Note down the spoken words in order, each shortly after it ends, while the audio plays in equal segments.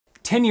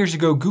10 years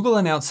ago, Google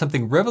announced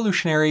something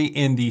revolutionary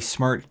in the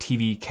smart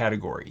TV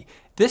category.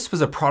 This was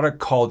a product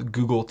called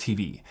Google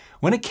TV.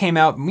 When it came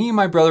out, me and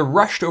my brother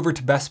rushed over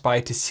to Best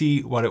Buy to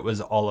see what it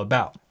was all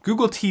about.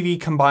 Google TV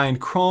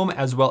combined Chrome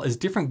as well as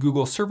different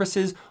Google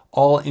services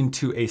all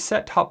into a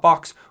set-top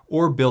box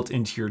or built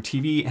into your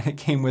TV, and it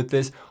came with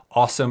this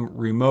awesome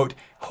remote,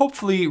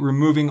 hopefully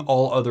removing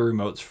all other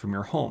remotes from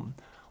your home.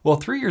 Well,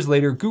 3 years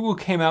later, Google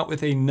came out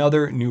with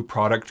another new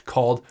product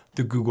called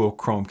the Google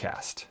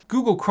Chromecast.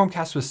 Google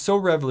Chromecast was so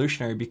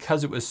revolutionary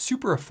because it was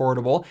super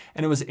affordable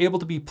and it was able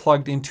to be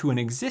plugged into an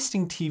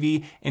existing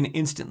TV and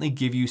instantly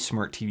give you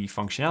smart TV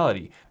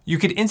functionality. You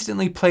could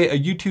instantly play a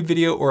YouTube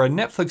video or a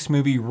Netflix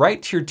movie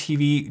right to your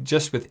TV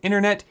just with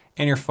internet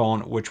and your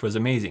phone, which was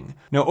amazing.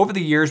 Now, over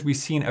the years, we've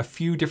seen a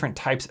few different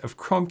types of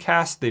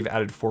Chromecast. They've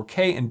added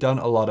 4K and done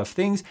a lot of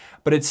things,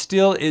 but it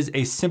still is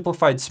a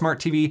simplified smart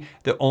TV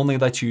that only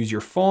lets you use your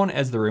phone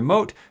as the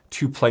remote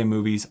to play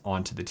movies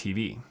onto the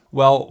TV.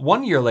 Well,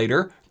 1 year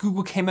later,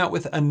 Google came out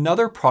with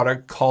another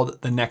product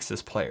called the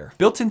Nexus Player.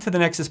 Built into the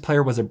Nexus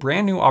Player was a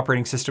brand new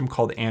operating system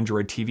called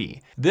Android TV.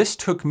 This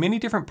took many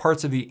different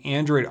parts of the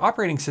Android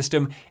operating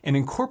system and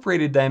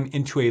incorporated them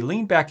into a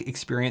lean-back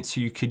experience so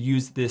you could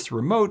use this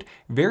remote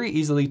very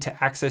easily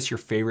to access your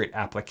favorite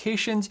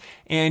applications,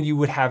 and you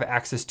would have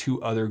access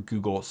to other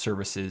Google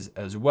services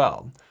as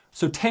well.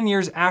 So 10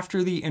 years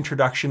after the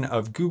introduction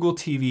of Google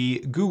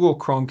TV, Google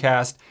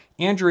Chromecast,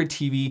 Android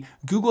TV,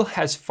 Google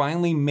has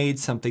finally made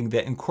something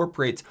that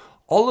incorporates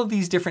all of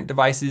these different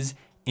devices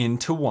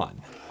into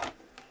one.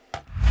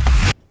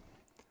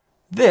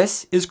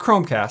 This is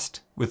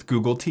Chromecast with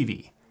Google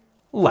TV.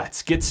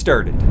 Let's get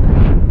started.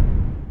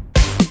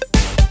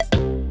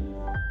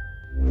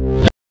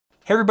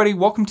 Hey everybody,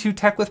 welcome to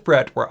Tech with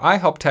Brett, where I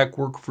help tech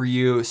work for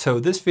you. So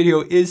this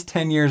video is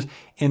 10 years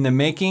in the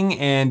making,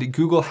 and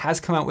Google has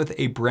come out with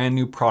a brand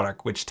new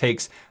product, which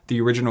takes the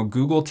original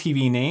Google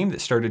TV name that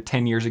started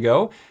 10 years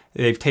ago.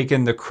 They've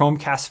taken the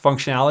Chromecast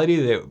functionality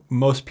that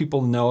most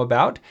people know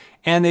about,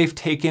 and they've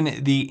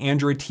taken the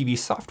Android TV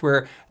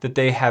software that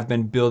they have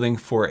been building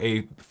for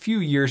a few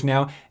years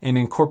now and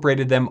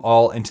incorporated them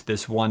all into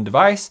this one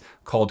device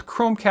called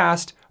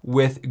Chromecast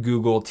with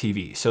Google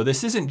TV. So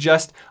this isn't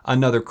just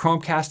another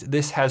Chromecast,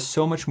 this has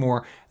so much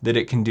more that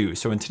it can do.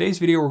 So in today's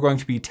video, we're going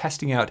to be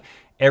testing out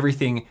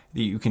everything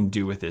that you can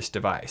do with this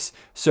device.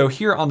 So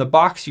here on the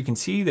box, you can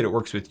see that it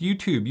works with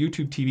YouTube,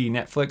 YouTube TV,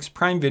 Netflix,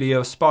 Prime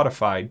Video,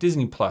 Spotify,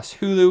 Disney+,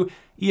 Hulu,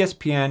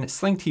 ESPN,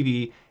 Sling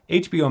TV,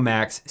 HBO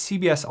Max,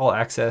 CBS All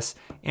Access,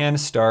 and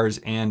Stars,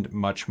 and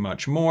much,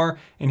 much more.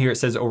 And here it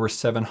says over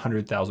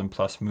 700,000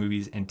 plus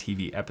movies and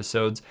TV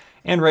episodes.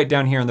 And right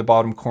down here in the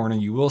bottom corner,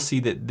 you will see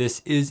that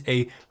this is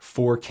a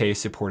 4K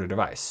supported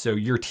device. So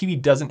your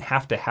TV doesn't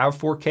have to have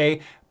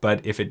 4K,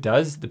 but if it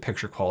does, the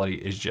picture quality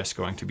is just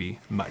going to be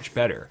much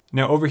better.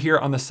 Now over here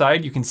on the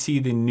side, you can see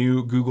the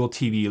new Google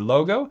TV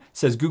logo. It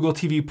says Google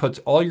TV puts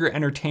all your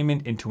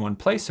entertainment into one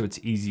place, so it's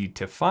easy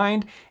to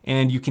find,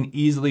 and you can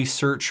easily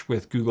search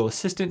with Google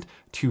Assistant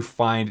to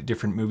find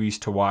different movies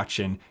to watch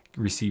and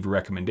receive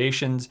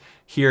recommendations.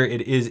 Here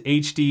it is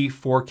HD,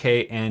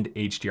 4K, and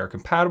HDR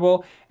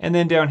compatible. And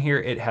then down here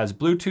it has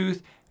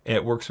Bluetooth,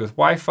 it works with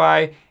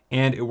Wi-Fi,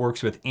 and it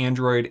works with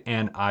Android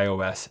and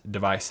iOS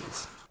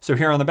devices. So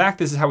here on the back,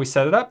 this is how we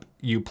set it up.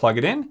 You plug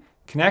it in,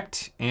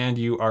 connect, and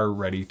you are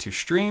ready to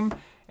stream.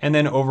 And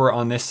then over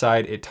on this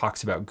side, it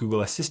talks about Google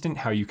Assistant,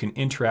 how you can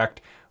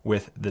interact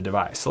with the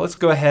device. So let's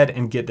go ahead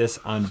and get this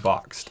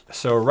unboxed.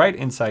 So right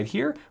inside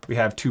here, we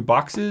have two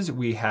boxes.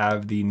 We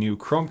have the new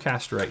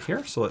Chromecast right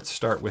here. So let's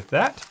start with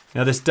that.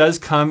 Now this does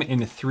come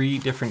in 3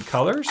 different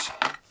colors.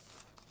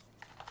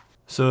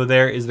 So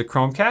there is the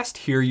Chromecast.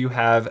 Here you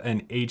have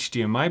an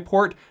HDMI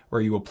port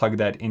where you will plug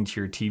that into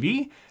your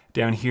TV.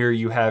 Down here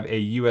you have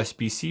a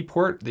USB-C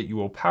port that you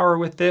will power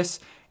with this.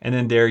 And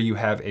then there you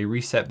have a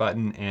reset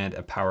button and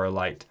a power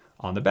light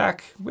on the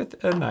back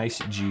with a nice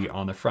G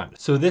on the front.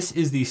 So this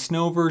is the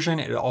snow version.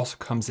 It also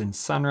comes in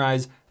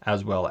sunrise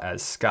as well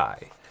as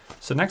sky.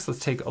 So next let's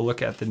take a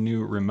look at the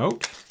new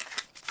remote.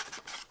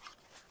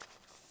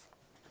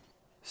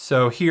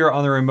 So here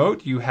on the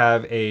remote, you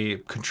have a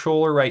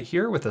controller right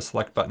here with a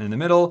select button in the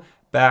middle,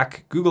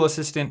 back, Google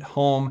Assistant,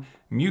 home,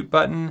 mute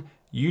button,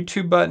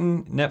 YouTube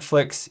button,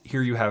 Netflix.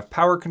 Here you have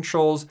power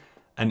controls,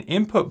 an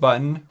input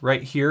button.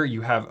 Right here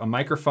you have a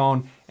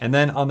microphone, and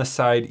then on the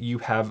side you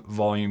have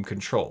volume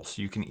controls.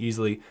 So you can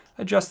easily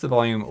adjust the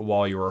volume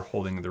while you are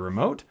holding the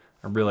remote.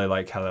 I really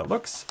like how that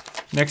looks.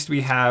 Next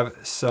we have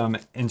some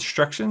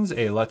instructions,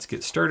 a let's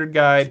get started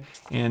guide,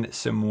 and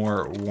some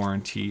more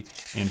warranty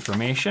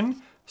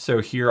information. So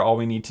here all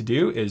we need to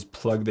do is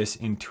plug this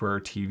into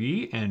our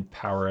TV and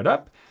power it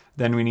up.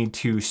 Then we need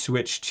to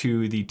switch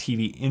to the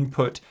TV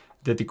input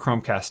that the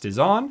Chromecast is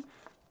on,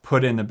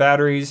 put in the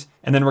batteries,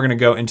 and then we're gonna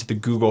go into the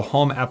Google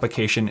Home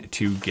application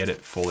to get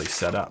it fully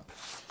set up.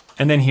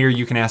 And then here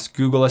you can ask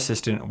Google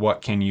Assistant,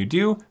 what can you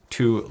do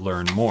to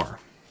learn more?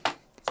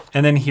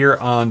 And then here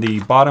on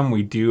the bottom,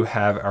 we do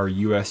have our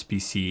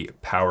USB-C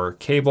power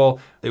cable.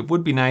 It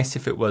would be nice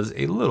if it was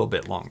a little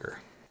bit longer.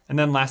 And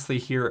then lastly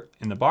here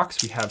in the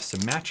box, we have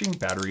some matching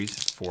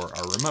batteries for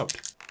our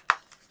remote.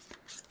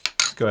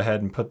 Let's go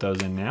ahead and put those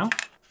in now.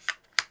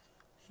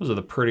 Those are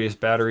the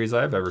prettiest batteries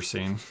I've ever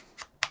seen.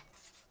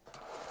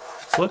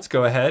 So let's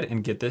go ahead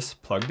and get this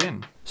plugged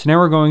in. So now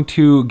we're going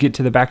to get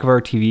to the back of our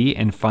TV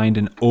and find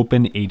an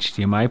open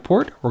HDMI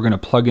port. We're going to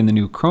plug in the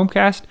new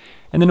Chromecast,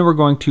 and then we're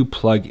going to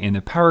plug in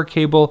the power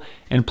cable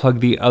and plug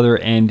the other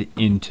end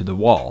into the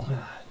wall.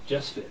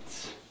 Just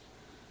fits.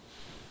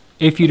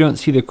 If you don't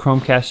see the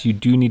Chromecast, you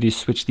do need to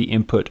switch the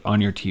input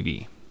on your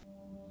TV.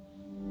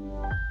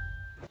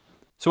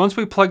 So once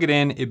we plug it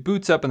in, it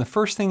boots up, and the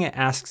first thing it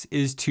asks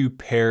is to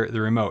pair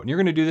the remote. And you're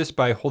gonna do this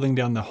by holding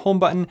down the home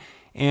button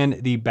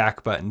and the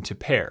back button to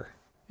pair.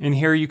 And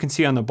here you can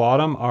see on the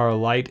bottom, our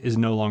light is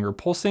no longer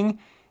pulsing,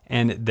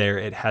 and there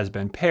it has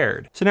been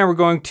paired. So now we're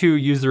going to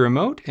use the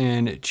remote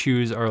and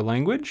choose our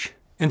language.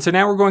 And so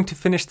now we're going to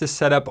finish the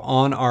setup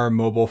on our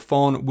mobile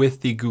phone with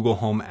the Google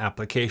Home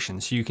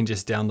application. So you can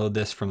just download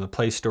this from the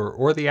Play Store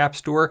or the App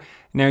Store.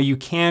 Now you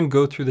can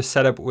go through the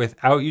setup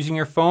without using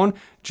your phone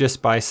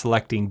just by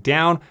selecting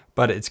down,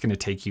 but it's gonna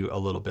take you a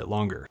little bit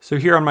longer. So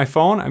here on my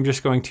phone, I'm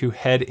just going to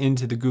head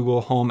into the Google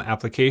Home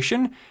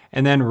application.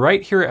 And then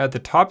right here at the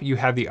top, you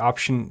have the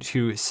option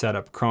to set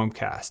up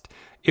Chromecast.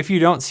 If you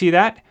don't see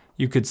that,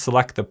 you could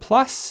select the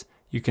plus,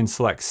 you can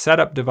select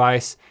setup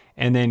device,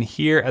 and then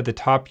here at the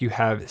top, you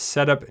have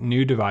set up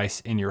new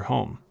device in your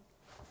home.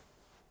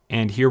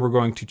 And here we're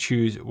going to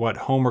choose what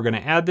home we're gonna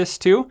add this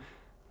to.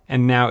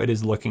 And now it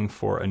is looking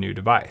for a new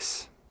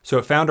device. So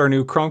it found our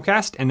new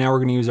Chromecast, and now we're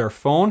gonna use our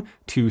phone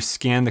to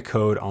scan the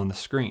code on the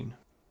screen.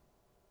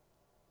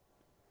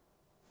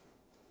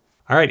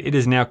 All right, it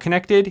is now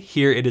connected.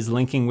 Here it is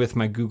linking with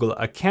my Google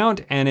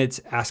account, and it's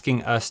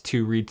asking us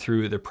to read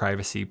through the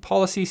privacy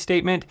policy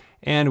statement.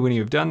 And when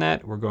you've done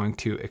that, we're going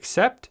to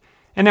accept.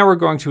 And now we're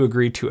going to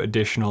agree to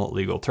additional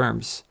legal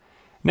terms.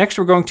 Next,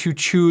 we're going to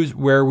choose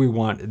where we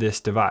want this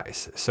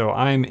device. So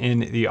I'm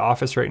in the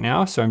office right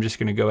now, so I'm just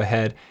gonna go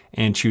ahead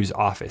and choose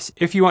office.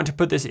 If you want to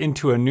put this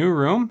into a new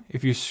room,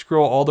 if you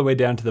scroll all the way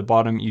down to the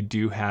bottom, you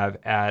do have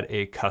add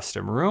a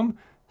custom room.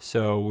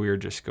 So we're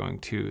just going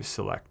to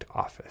select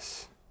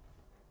office.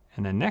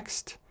 And then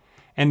next.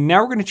 And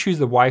now we're going to choose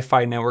the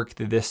Wi-Fi network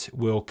that this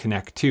will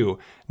connect to.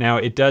 Now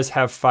it does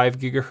have 5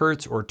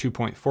 gigahertz or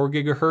 2.4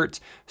 gigahertz,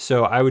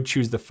 so I would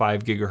choose the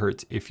 5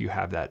 gigahertz if you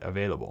have that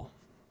available.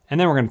 And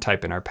then we're going to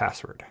type in our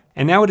password.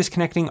 And now it is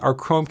connecting our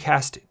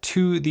Chromecast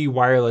to the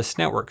wireless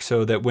network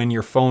so that when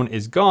your phone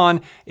is gone,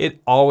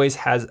 it always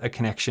has a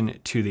connection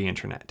to the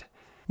internet.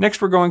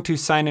 Next, we're going to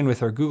sign in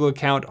with our Google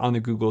account on the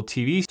Google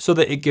TV so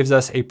that it gives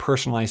us a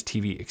personalized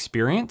TV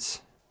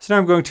experience. So now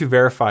I'm going to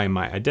verify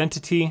my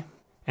identity.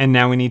 And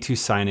now we need to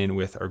sign in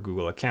with our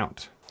Google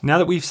account. Now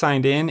that we've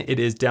signed in, it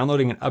is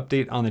downloading an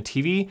update on the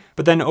TV,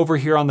 but then over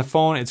here on the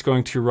phone, it's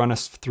going to run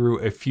us through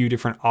a few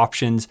different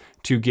options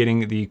to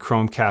getting the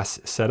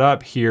Chromecast set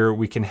up. Here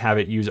we can have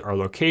it use our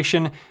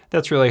location.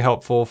 That's really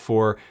helpful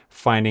for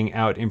finding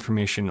out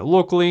information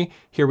locally.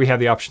 Here we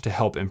have the option to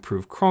help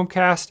improve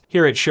Chromecast.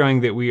 Here it's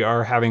showing that we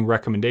are having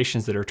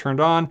recommendations that are turned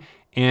on,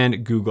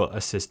 and Google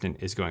Assistant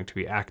is going to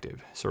be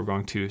active. So we're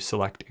going to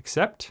select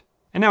accept.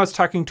 And now it's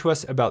talking to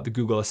us about the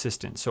Google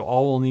Assistant. So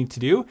all we'll need to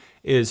do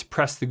is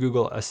press the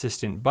Google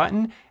Assistant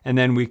button, and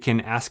then we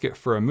can ask it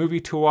for a movie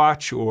to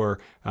watch or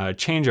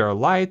change our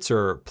lights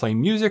or play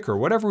music or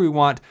whatever we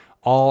want,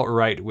 all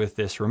right with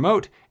this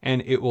remote,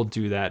 and it will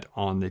do that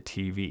on the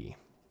TV.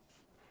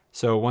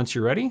 So once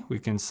you're ready, we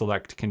can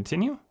select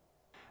continue.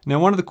 Now,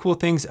 one of the cool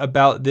things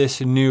about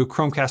this new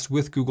Chromecast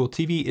with Google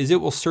TV is it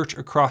will search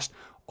across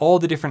all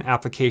the different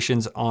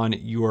applications on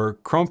your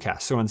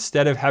Chromecast. So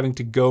instead of having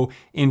to go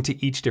into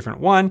each different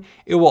one,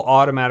 it will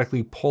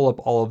automatically pull up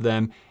all of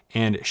them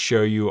and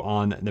show you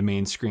on the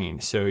main screen.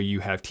 So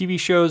you have TV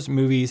shows,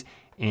 movies,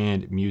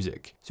 and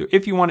music. So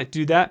if you want it to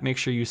do that, make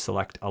sure you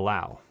select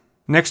allow.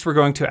 Next, we're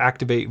going to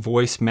activate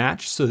voice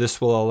match. So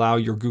this will allow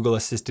your Google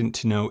Assistant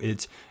to know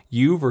it's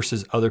you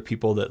versus other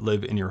people that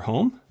live in your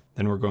home.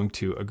 Then we're going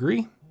to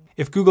agree.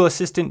 If Google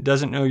Assistant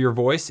doesn't know your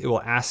voice, it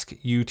will ask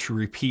you to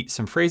repeat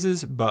some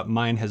phrases, but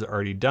mine has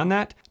already done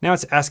that. Now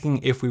it's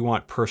asking if we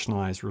want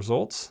personalized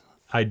results.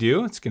 I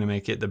do. It's going to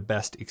make it the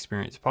best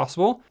experience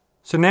possible.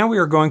 So now we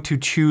are going to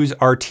choose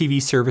our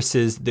TV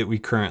services that we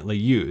currently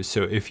use.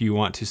 So if you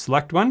want to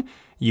select one,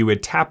 you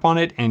would tap on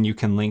it and you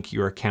can link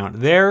your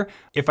account there.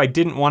 If I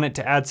didn't want it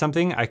to add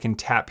something, I can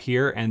tap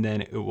here and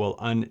then it will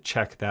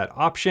uncheck that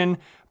option.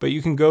 But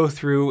you can go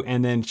through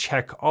and then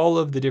check all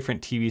of the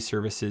different TV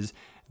services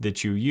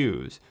that you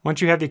use.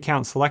 Once you have the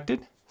account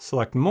selected,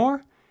 select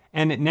more,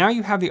 and now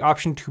you have the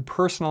option to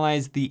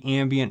personalize the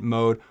ambient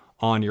mode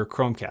on your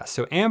Chromecast.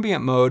 So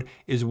ambient mode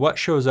is what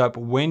shows up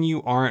when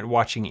you aren't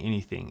watching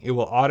anything. It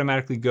will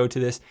automatically go to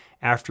this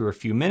after a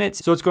few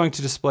minutes. So it's going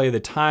to display the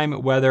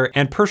time, weather,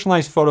 and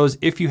personalized photos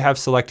if you have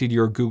selected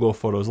your Google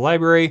Photos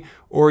library,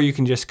 or you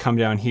can just come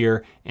down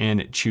here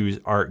and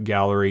choose Art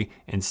Gallery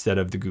instead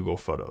of the Google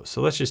Photos.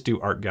 So let's just do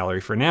Art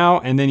Gallery for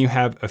now. And then you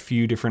have a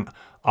few different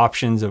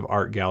options of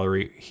Art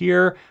Gallery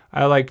here.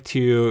 I like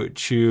to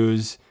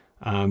choose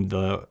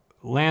the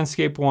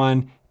landscape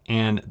one,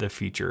 and the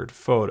featured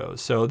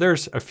photos. So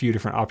there's a few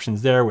different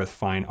options there with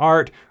fine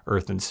art,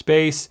 earth and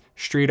space,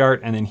 street art,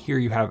 and then here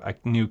you have a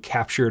new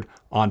captured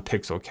on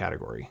pixel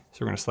category. So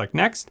we're gonna select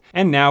next,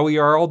 and now we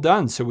are all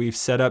done. So we've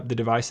set up the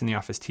device in the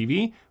Office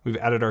TV, we've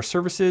added our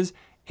services,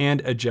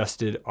 and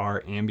adjusted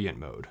our ambient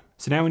mode.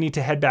 So now we need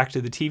to head back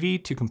to the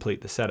TV to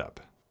complete the setup.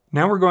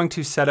 Now we're going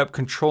to set up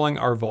controlling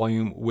our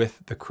volume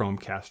with the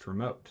Chromecast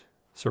remote.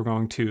 So we're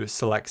going to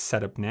select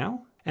Setup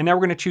Now. And now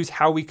we're gonna choose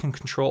how we can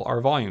control our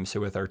volume.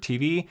 So with our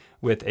TV,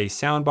 with a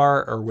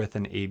soundbar, or with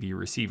an AV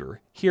receiver.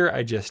 Here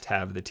I just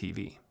have the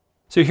TV.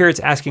 So here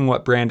it's asking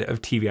what brand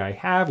of TV I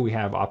have. We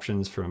have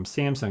options from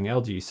Samsung,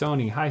 LG,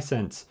 Sony,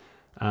 Hisense,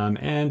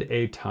 and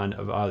a ton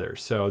of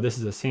others. So this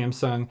is a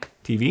Samsung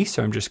TV,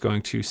 so I'm just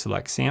going to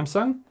select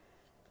Samsung.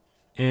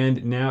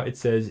 And now it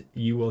says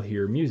you will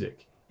hear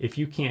music. If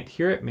you can't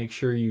hear it, make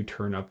sure you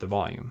turn up the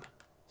volume.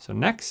 So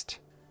next.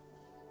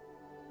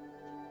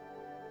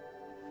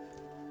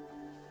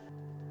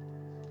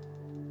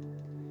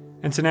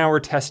 And so now we're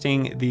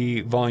testing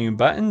the volume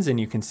buttons, and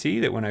you can see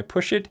that when I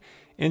push it,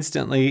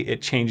 instantly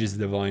it changes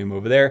the volume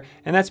over there.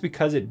 And that's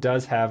because it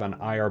does have an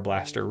IR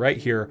blaster right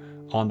here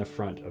on the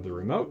front of the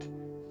remote.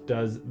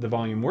 Does the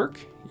volume work?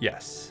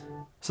 Yes.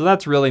 So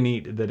that's really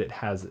neat that it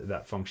has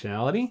that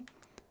functionality.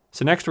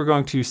 So next we're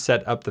going to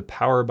set up the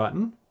power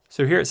button.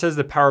 So here it says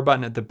the power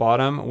button at the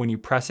bottom. When you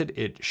press it,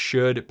 it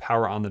should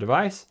power on the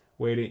device.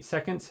 Wait 8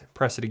 seconds,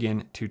 press it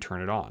again to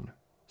turn it on.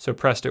 So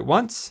pressed it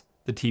once,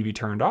 the TV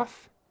turned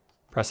off.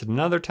 Press it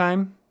another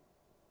time,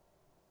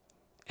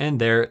 and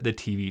there the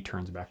TV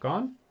turns back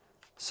on.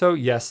 So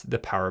yes, the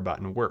power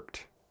button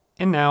worked.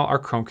 And now our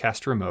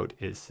Chromecast remote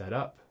is set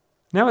up.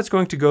 Now it's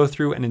going to go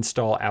through and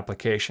install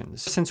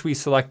applications. Since we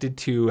selected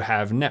to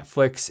have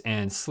Netflix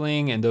and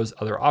Sling and those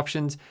other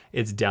options,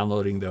 it's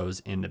downloading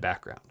those in the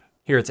background.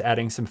 Here it's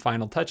adding some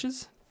final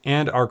touches,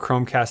 and our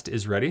Chromecast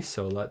is ready,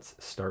 so let's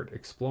start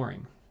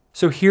exploring.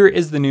 So here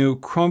is the new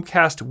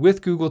Chromecast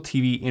with Google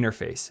TV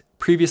interface.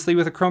 Previously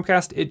with a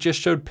Chromecast, it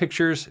just showed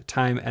pictures,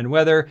 time, and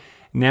weather.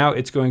 Now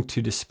it's going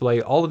to display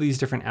all of these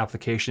different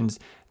applications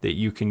that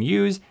you can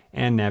use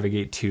and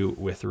navigate to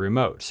with the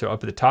remote. So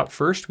up at the top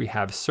first, we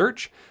have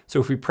search. So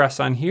if we press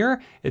on here,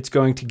 it's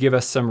going to give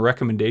us some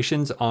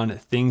recommendations on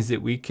things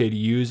that we could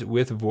use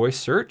with voice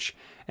search.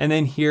 And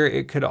then here,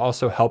 it could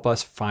also help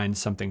us find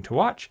something to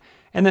watch.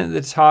 And then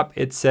at the top,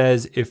 it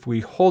says if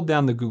we hold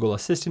down the Google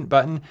Assistant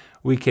button,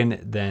 we can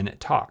then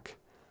talk.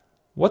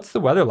 What's the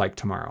weather like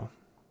tomorrow?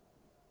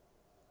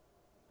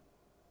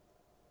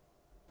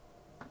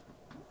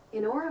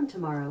 In Orem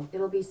tomorrow,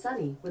 it'll be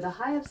sunny with a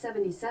high of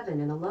 77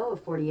 and a low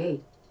of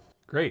 48.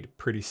 Great,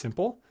 pretty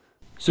simple.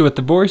 So with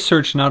the voice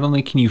search, not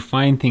only can you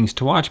find things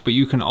to watch, but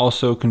you can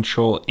also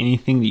control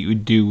anything that you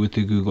would do with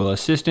the Google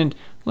Assistant.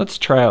 Let's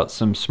try out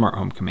some smart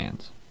home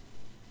commands.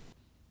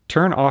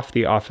 Turn off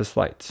the office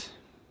lights.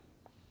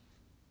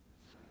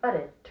 Got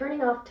it.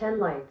 Turning off 10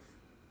 lights.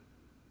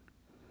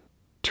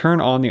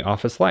 Turn on the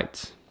office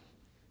lights.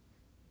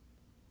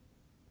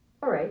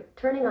 All right,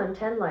 turning on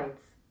 10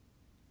 lights.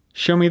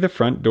 Show me the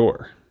front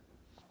door.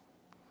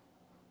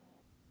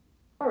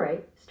 All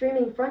right,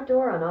 streaming front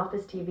door on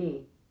Office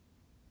TV.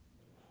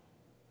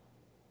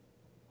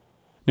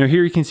 Now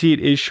here you can see it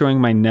is showing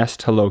my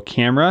Nest Hello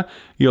camera.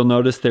 You'll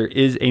notice there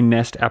is a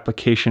Nest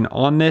application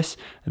on this.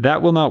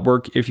 That will not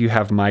work if you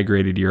have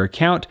migrated your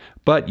account,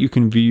 but you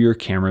can view your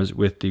cameras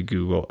with the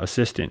Google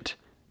Assistant.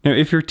 Now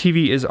if your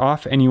TV is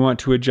off and you want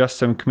to adjust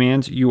some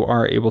commands, you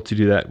are able to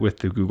do that with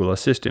the Google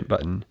Assistant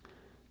button.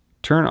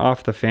 Turn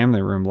off the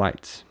family room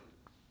lights.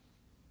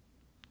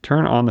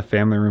 Turn on the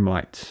family room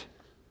lights.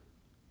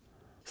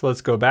 So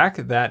let's go back.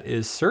 That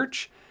is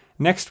search.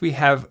 Next we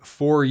have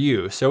For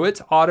You. So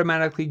it's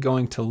automatically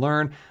going to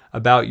learn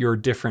about your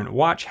different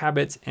watch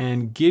habits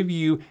and give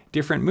you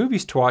different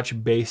movies to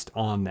watch based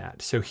on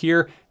that. So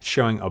here it's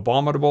showing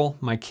Abominable.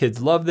 My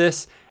kids love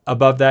this.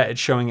 Above that, it's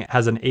showing it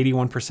has an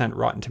 81%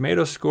 Rotten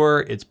Tomatoes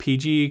score. It's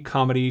PG,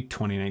 comedy,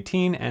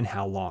 2019, and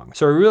how long.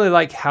 So I really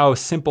like how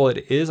simple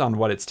it is on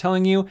what it's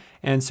telling you.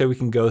 And so we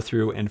can go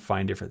through and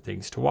find different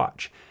things to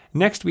watch.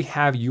 Next, we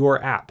have Your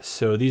Apps.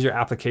 So these are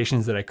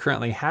applications that I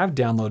currently have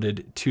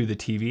downloaded to the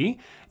TV.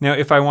 Now,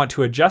 if I want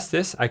to adjust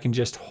this, I can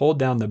just hold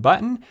down the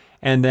button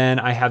and then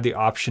I have the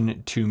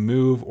option to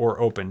move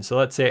or open. So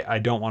let's say I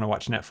don't want to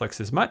watch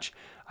Netflix as much.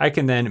 I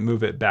can then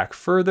move it back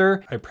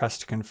further. I press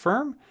to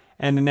confirm.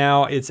 And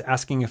now it's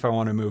asking if I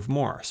want to move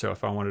more. So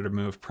if I wanted to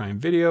move Prime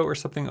Video or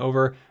something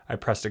over, I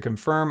press to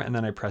confirm and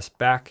then I press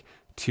back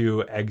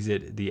to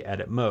exit the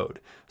edit mode.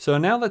 So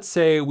now let's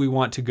say we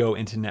want to go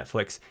into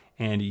Netflix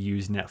and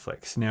use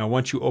Netflix. Now,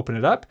 once you open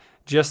it up,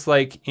 just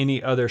like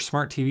any other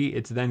smart TV,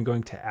 it's then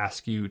going to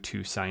ask you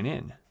to sign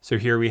in. So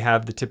here we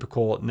have the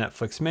typical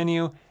Netflix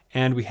menu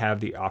and we have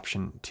the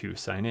option to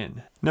sign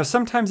in. Now,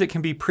 sometimes it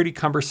can be pretty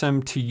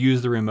cumbersome to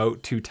use the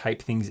remote to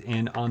type things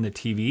in on the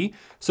TV.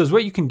 So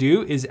what you can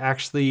do is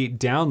actually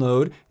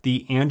download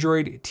the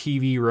Android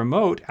TV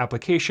remote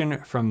application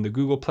from the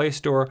Google Play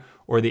Store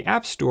or the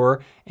App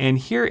Store. And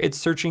here it's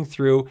searching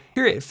through.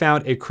 Here it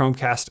found a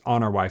Chromecast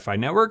on our Wi-Fi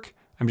network.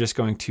 I'm just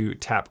going to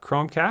tap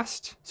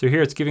Chromecast. So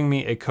here it's giving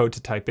me a code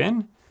to type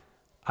in.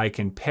 I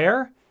can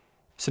pair.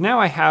 So now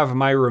I have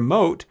my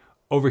remote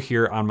over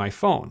here on my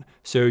phone.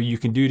 So you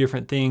can do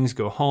different things,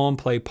 go home,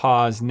 play,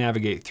 pause,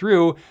 navigate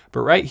through, but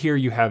right here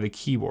you have the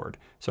keyboard.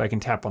 So I can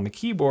tap on the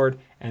keyboard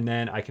and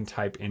then I can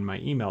type in my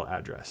email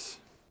address.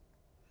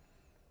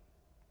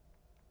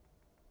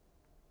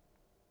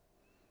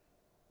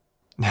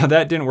 Now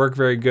that didn't work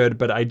very good,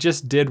 but I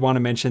just did want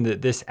to mention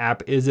that this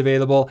app is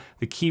available.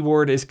 The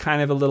keyboard is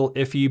kind of a little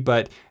iffy,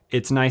 but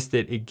it's nice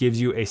that it gives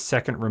you a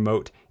second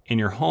remote in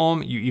your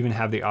home. You even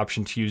have the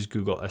option to use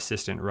Google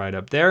Assistant right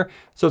up there.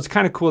 So it's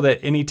kind of cool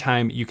that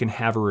anytime you can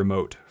have a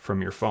remote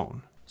from your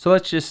phone. So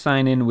let's just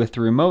sign in with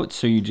the remote.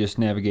 So you just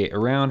navigate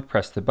around,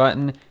 press the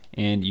button,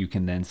 and you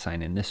can then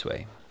sign in this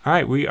way. All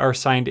right, we are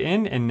signed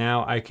in, and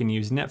now I can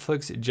use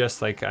Netflix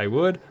just like I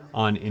would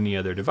on any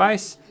other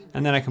device.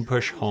 And then I can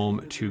push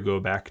home to go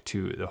back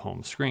to the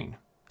home screen.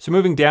 So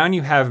moving down,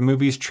 you have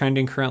movies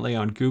trending currently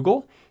on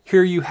Google.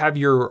 Here you have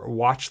your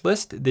watch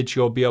list that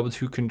you'll be able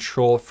to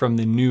control from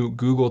the new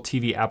Google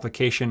TV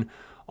application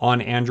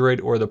on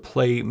Android or the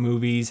Play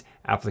Movies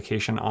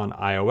application on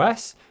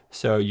iOS.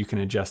 So you can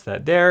adjust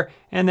that there.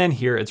 And then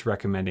here it's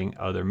recommending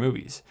other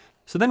movies.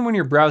 So then when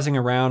you're browsing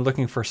around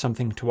looking for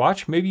something to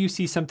watch, maybe you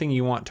see something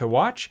you want to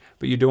watch,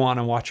 but you don't want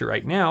to watch it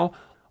right now.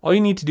 All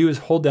you need to do is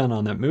hold down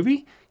on that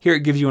movie. Here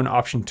it gives you an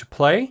option to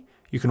play.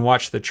 You can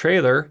watch the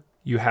trailer.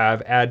 You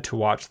have add to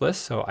watch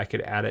list, so I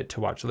could add it to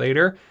watch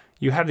later.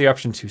 You have the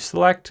option to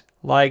select,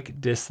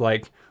 like,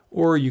 dislike,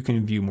 or you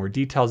can view more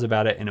details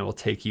about it and it will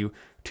take you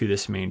to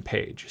this main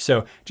page.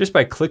 So just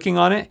by clicking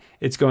on it,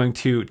 it's going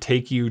to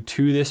take you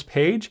to this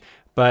page,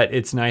 but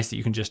it's nice that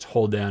you can just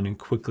hold down and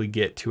quickly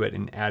get to it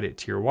and add it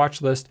to your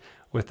watch list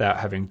without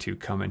having to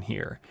come in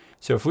here.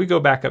 So if we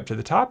go back up to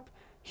the top,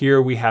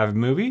 here we have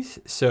movies,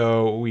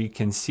 so we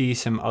can see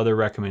some other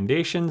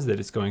recommendations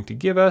that it's going to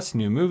give us,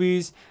 new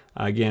movies,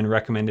 again,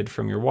 recommended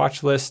from your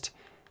watch list,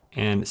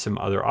 and some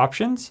other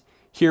options.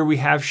 Here we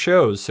have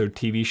shows, so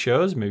TV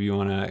shows, maybe you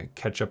wanna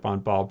catch up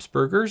on Bob's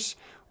Burgers,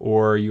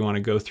 or you wanna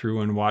go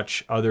through and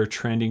watch other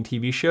trending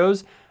TV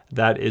shows.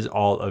 That is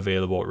all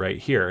available right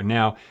here.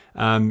 Now,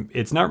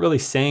 it's not really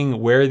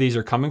saying where these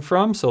are coming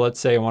from, so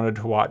let's say I wanted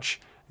to watch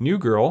New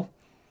Girl.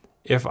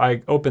 If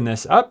I open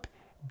this up,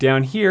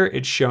 down here,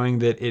 it's showing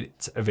that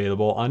it's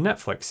available on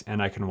Netflix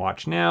and I can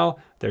watch now.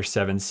 There's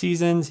 7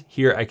 seasons.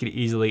 Here I could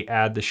easily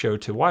add the show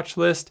to watch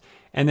list.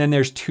 And then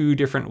there's 2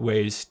 different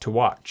ways to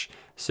watch.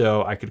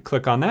 So I could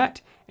click on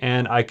that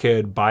and I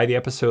could buy the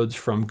episodes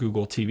from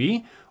Google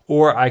TV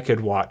or I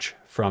could watch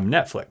from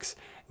Netflix.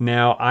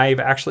 Now I've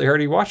actually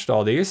already watched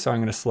all these, so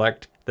I'm gonna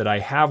select that I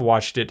have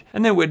watched it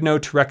and then would know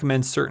to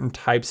recommend certain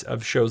types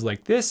of shows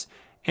like this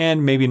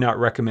and maybe not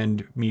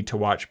recommend me to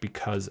watch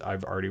because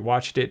I've already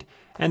watched it.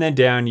 And then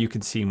down you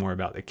can see more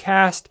about the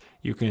cast,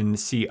 you can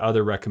see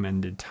other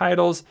recommended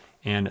titles,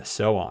 and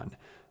so on.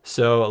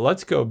 So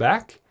let's go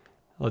back.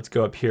 Let's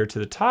go up here to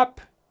the top.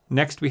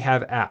 Next we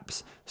have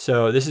apps.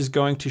 So this is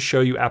going to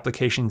show you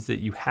applications that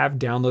you have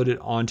downloaded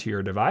onto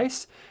your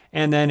device,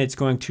 and then it's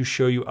going to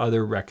show you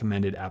other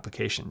recommended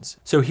applications.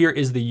 So here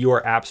is the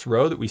Your Apps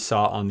row that we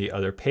saw on the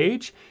other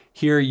page.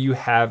 Here you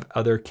have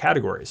other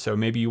categories. So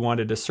maybe you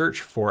wanted to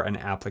search for an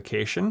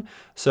application.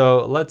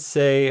 So let's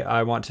say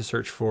I want to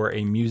search for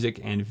a music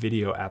and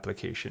video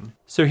application.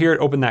 So here it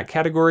opened that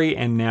category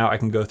and now I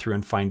can go through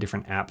and find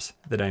different apps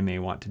that I may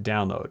want to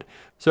download.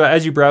 So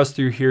as you browse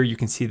through here, you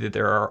can see that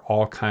there are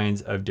all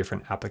kinds of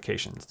different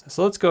applications.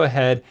 So let's go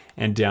ahead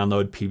and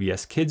download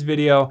PBS Kids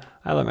Video.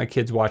 I let my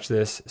kids watch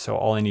this. So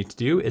all I need to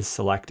do is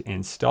select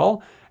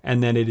install,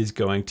 and then it is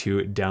going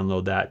to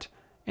download that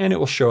and it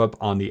will show up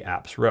on the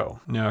apps row.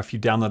 Now, if you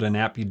download an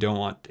app you don't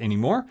want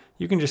anymore,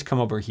 you can just come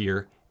over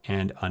here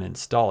and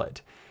uninstall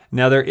it.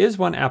 Now there is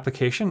one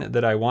application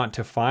that I want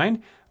to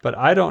find, but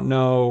I don't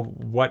know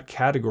what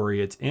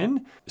category it's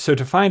in. So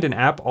to find an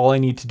app, all I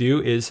need to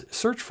do is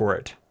search for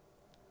it.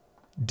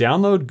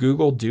 Download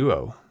Google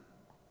Duo.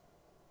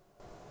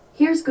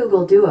 Here's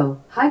Google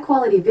Duo,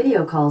 high-quality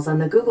video calls on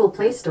the Google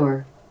Play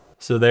Store.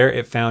 So there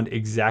it found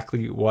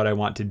exactly what I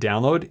want to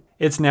download.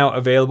 It's now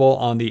available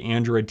on the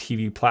Android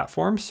TV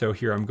platform. So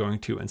here I'm going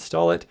to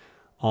install it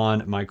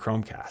on my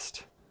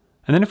Chromecast.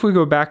 And then if we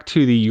go back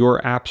to the Your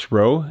Apps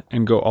row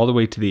and go all the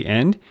way to the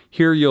end,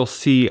 here you'll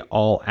see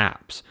all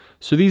apps.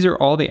 So these are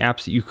all the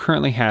apps that you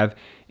currently have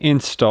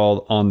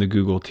installed on the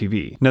Google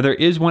TV. Now there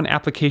is one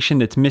application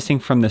that's missing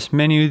from this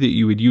menu that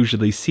you would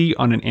usually see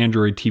on an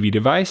Android TV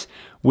device,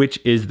 which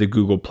is the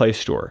Google Play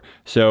Store.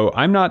 So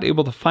I'm not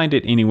able to find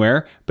it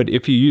anywhere, but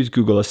if you use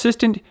Google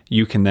Assistant,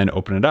 you can then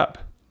open it up.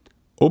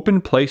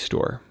 Open Play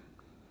Store.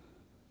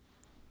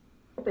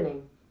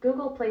 Opening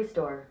Google Play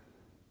Store.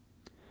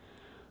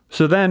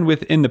 So then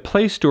within the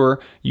Play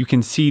Store, you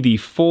can see the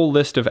full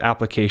list of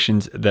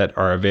applications that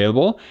are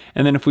available.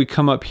 And then if we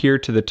come up here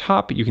to the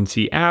top, you can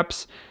see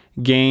apps,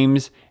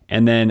 games,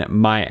 and then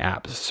My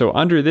Apps. So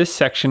under this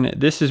section,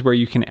 this is where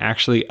you can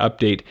actually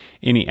update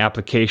any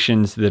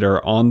applications that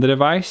are on the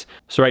device.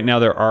 So right now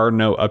there are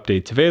no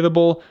updates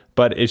available,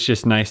 but it's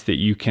just nice that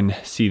you can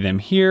see them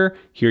here.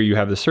 Here you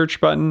have the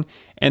search button.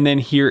 And then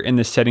here in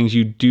the settings,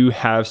 you do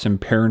have some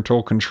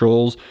parental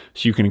controls.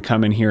 So you can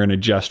come in here and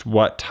adjust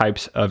what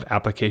types of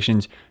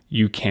applications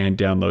you can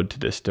download to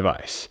this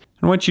device.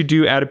 And once you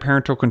do add a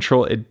parental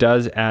control, it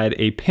does add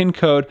a PIN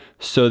code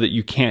so that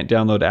you can't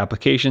download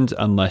applications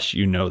unless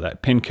you know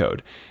that PIN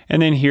code.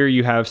 And then here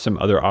you have some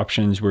other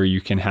options where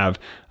you can have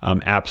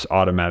apps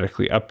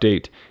automatically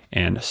update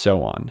and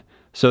so on.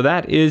 So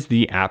that is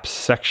the apps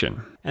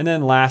section. And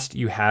then last,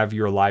 you have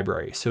your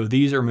library. So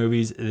these are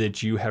movies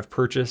that you have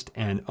purchased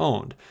and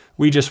owned.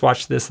 We just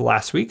watched this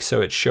last week, so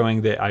it's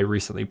showing that I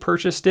recently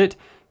purchased it.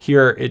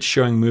 Here it's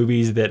showing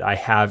movies that I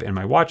have in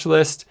my watch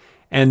list.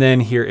 And then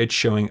here it's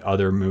showing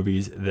other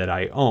movies that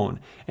I own.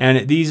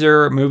 And these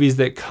are movies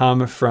that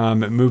come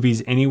from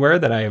Movies Anywhere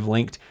that I have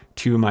linked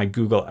to my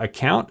Google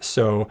account.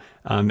 So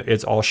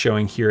it's all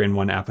showing here in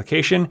one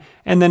application.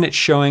 And then it's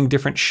showing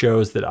different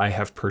shows that I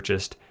have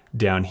purchased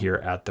down here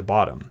at the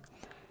bottom.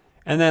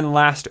 And then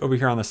last over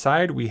here on the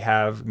side, we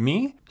have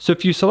me. So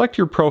if you select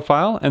your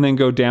profile and then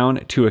go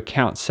down to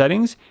account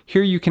settings,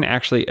 here you can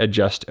actually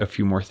adjust a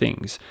few more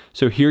things.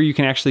 So here you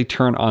can actually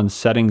turn on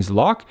settings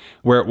lock,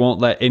 where it won't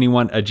let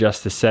anyone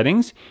adjust the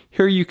settings.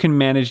 Here you can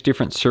manage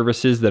different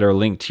services that are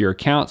linked to your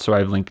account. So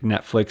I've linked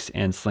Netflix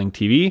and Sling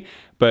TV,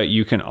 but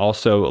you can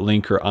also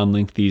link or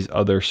unlink these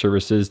other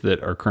services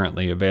that are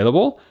currently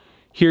available.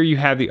 Here you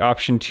have the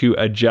option to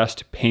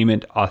adjust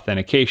payment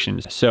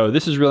authentications. So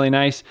this is really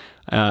nice.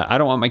 I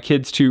don't want my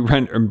kids to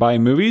rent or buy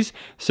movies.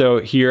 So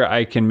here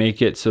I can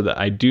make it so that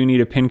I do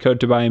need a PIN code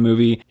to buy a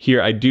movie. Here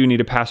I do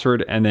need a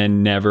password and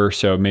then never.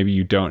 So maybe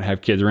you don't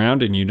have kids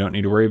around and you don't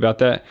need to worry about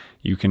that.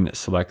 You can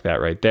select that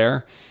right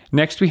there.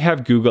 Next, we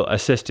have Google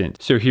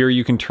Assistant. So here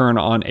you can turn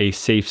on a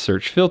safe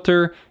search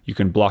filter. You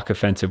can block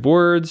offensive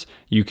words.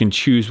 You can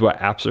choose what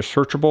apps are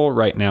searchable.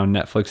 Right now,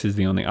 Netflix is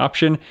the only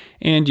option,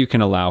 and you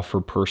can allow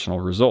for personal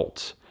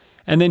results.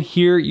 And then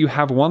here you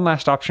have one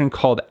last option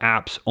called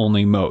Apps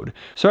Only Mode.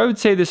 So I would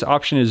say this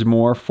option is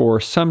more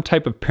for some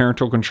type of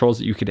parental controls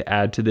that you could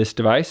add to this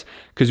device,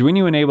 because when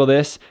you enable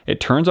this,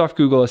 it turns off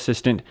Google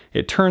Assistant,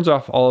 it turns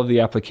off all of the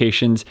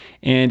applications,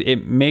 and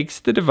it makes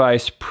the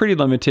device pretty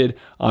limited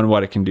on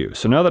what it can do.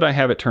 So now that I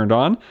have it turned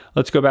on,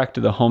 let's go back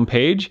to the home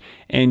page,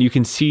 and you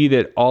can see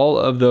that all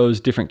of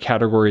those different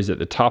categories at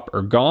the top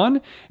are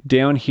gone.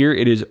 Down here,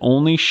 it is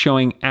only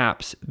showing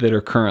apps that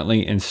are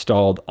currently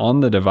installed on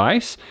the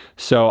device.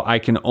 So I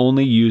can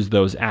only use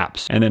those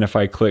apps. And then if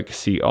I click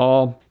see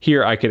all,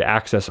 here I could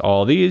access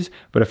all these,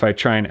 but if I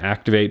try and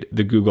activate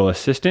the Google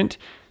Assistant,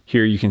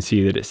 here you can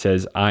see that it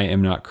says I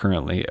am not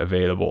currently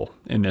available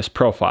in this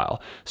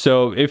profile.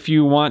 So if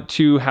you want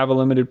to have a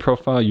limited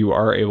profile, you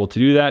are able to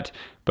do that,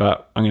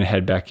 but I'm gonna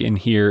head back in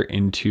here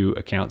into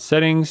account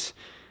settings,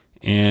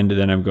 and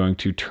then I'm going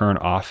to turn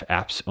off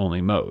apps only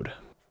mode.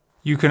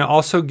 You can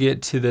also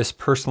get to this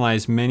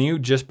personalized menu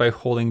just by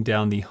holding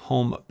down the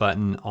home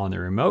button on the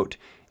remote.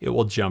 It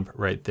will jump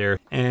right there.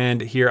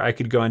 And here I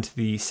could go into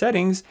the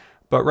settings,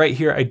 but right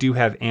here I do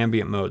have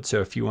ambient mode. So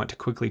if you want to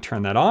quickly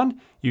turn that on,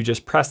 you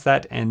just press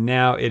that and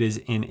now it is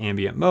in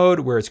ambient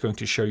mode where it's going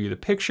to show you the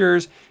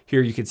pictures.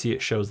 Here you can see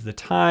it shows the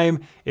time.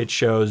 It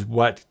shows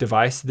what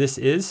device this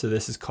is. So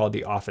this is called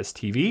the Office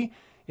TV.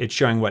 It's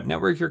showing what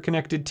network you're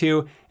connected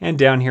to, and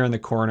down here in the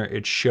corner,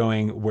 it's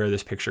showing where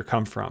this picture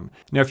come from.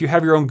 Now, if you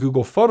have your own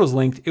Google Photos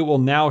linked, it will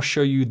now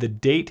show you the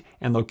date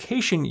and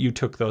location you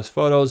took those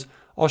photos.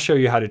 I'll show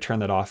you how to turn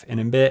that off in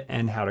a bit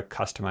and how to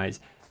customize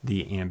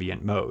the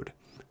ambient mode.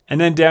 And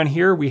then down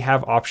here, we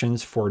have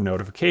options for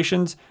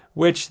notifications,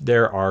 which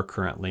there are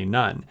currently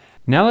none.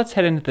 Now let's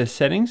head into the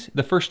settings.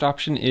 The first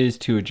option is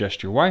to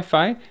adjust your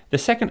Wi-Fi. The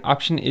second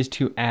option is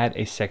to add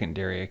a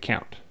secondary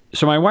account.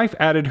 So my wife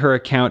added her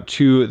account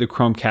to the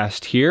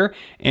Chromecast here,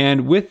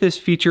 and with this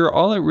feature,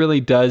 all it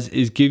really does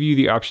is give you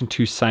the option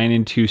to sign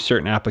into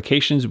certain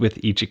applications with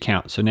each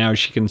account. So now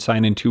she can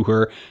sign into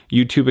her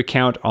YouTube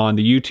account on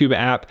the YouTube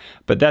app,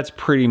 but that's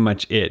pretty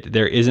much it.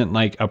 There isn't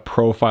like a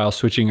profile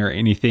switching or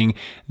anything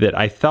that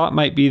I thought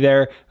might be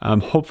there.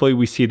 Hopefully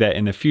we see that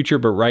in the future,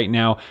 but right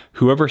now,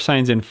 whoever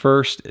signs in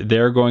first,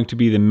 they're going to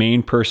be the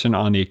main person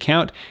on the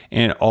account,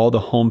 and all the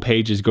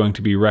homepage is going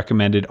to be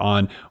recommended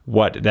on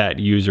what that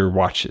user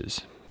watches.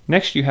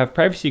 Next, you have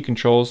privacy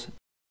controls,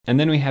 and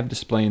then we have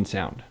display and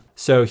sound.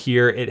 So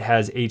here it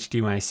has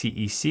HDMI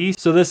CEC.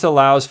 So this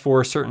allows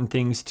for certain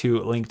things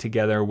to link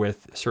together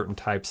with certain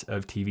types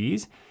of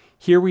TVs.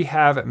 Here we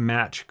have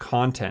match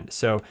content.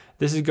 So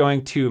this is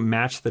going to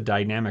match the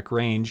dynamic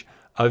range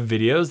of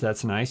videos.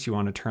 That's nice. You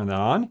want to turn that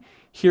on.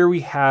 Here we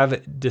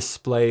have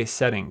display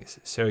settings.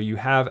 So you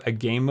have a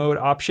game mode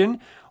option.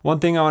 One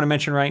thing I want to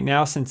mention right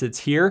now, since it's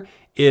here,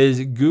 is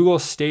Google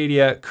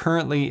Stadia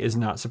currently is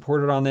not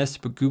supported on this,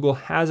 but Google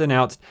has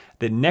announced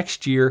that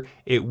next year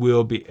it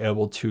will be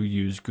able to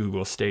use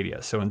Google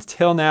Stadia. So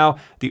until now,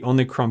 the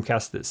only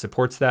Chromecast that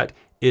supports that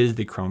is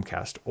the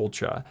Chromecast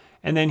Ultra.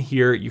 And then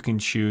here you can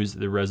choose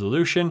the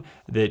resolution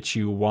that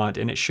you want,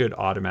 and it should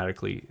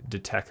automatically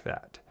detect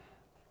that.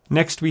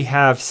 Next, we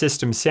have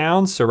system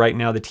sounds. So right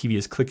now the TV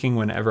is clicking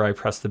whenever I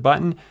press the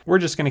button. We're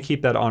just gonna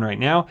keep that on right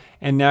now.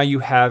 And now you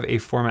have a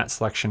format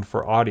selection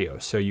for audio.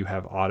 So you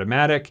have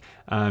automatic,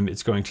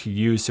 it's going to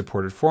use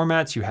supported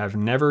formats. You have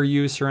never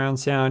use surround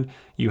sound.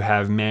 You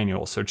have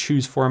manual. So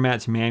choose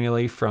formats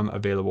manually from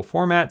available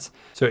formats.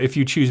 So if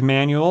you choose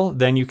manual,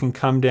 then you can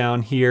come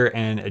down here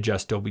and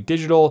adjust Dolby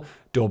Digital,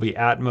 Dolby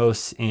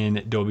Atmos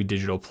in Dolby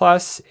Digital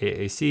Plus,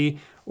 AAC,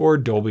 or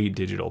Dolby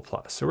Digital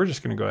Plus. So we're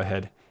just gonna go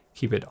ahead,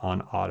 keep it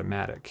on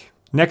automatic.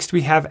 Next,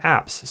 we have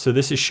apps. So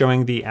this is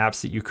showing the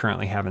apps that you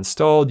currently have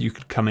installed. You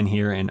could come in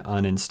here and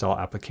uninstall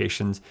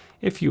applications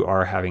if you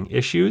are having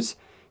issues.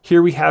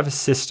 Here we have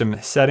system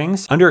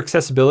settings. Under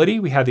accessibility,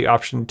 we have the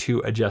option to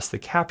adjust the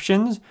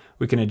captions.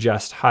 We can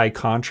adjust high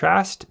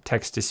contrast,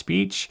 text to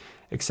speech,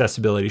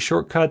 accessibility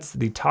shortcuts,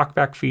 the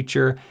talkback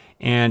feature,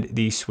 and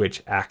the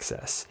switch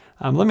access.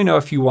 Let me know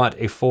if you want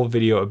a full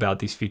video about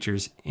these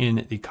features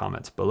in the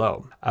comments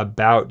below.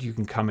 About, you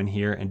can come in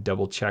here and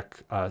double check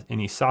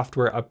any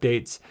software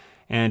updates.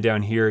 And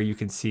down here, you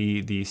can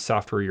see the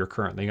software you're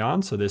currently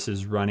on. So this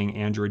is running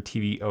Android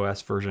TV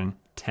OS version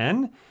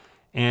 10.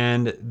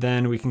 And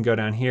then we can go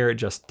down here,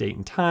 adjust date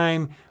and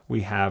time.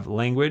 We have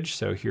language.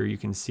 So here you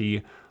can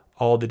see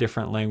all the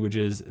different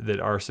languages that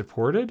are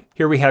supported.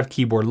 Here we have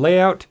keyboard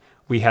layout.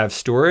 We have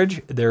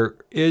storage. There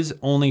is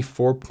only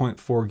 4.4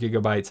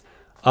 gigabytes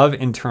of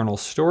internal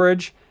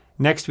storage.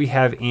 Next, we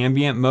have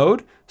ambient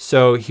mode.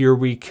 So here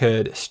we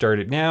could start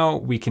it now.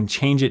 We can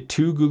change it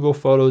to Google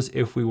Photos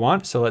if we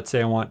want. So let's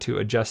say I want to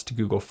adjust to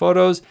Google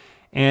Photos,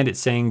 and it's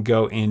saying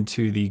go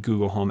into the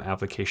Google Home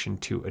application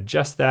to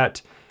adjust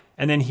that.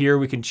 And then here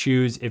we can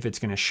choose if it's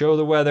gonna show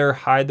the weather,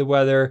 hide the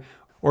weather,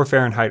 or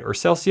Fahrenheit or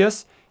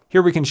Celsius.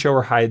 Here we can show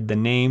or hide the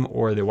name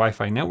or the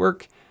Wi-Fi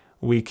network.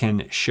 We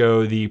can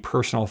show the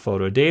personal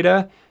photo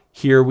data.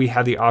 Here we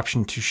have the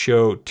option to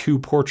show two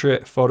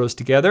portrait photos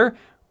together,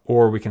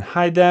 or we can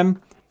hide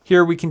them.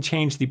 Here we can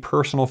change the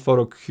personal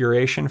photo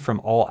curation from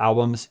all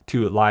albums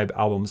to live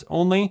albums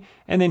only.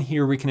 And then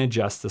here we can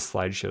adjust the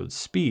slideshow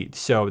speed.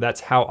 So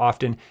that's how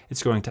often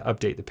it's going to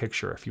update the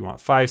picture. If you want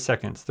 5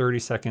 seconds, 30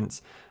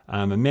 seconds,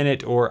 a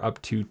minute, or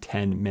up to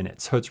 10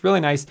 minutes. So it's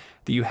really nice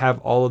that you have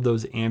all of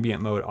those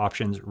ambient mode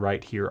options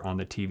right here on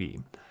the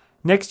TV.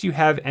 Next, you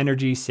have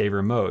energy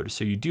saver mode.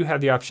 So you do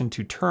have the option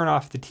to turn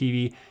off the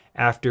TV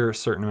after a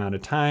certain amount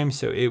of time.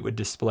 So it would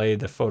display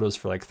the photos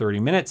for like 30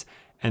 minutes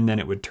and then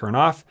it would turn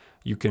off.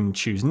 You can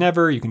choose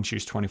never, you can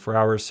choose 24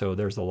 hours. So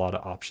there's a lot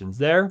of options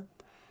there.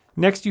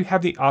 Next, you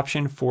have the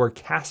option for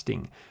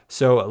casting.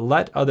 So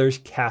let others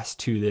cast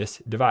to this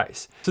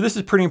device. So this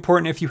is pretty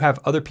important if you have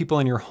other people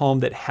in your home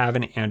that have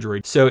an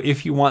Android. So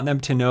if you want them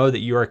to know that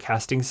you are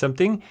casting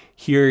something,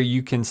 here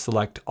you can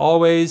select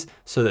always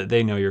so that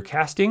they know you're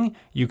casting.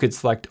 You could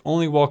select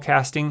only while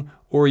casting,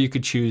 or you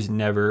could choose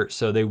never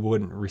so they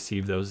wouldn't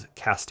receive those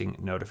casting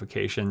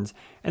notifications.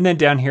 And then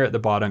down here at the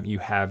bottom, you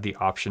have the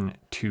option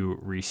to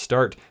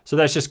restart. So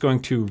that's just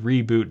going to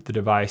reboot the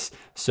device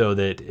so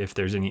that if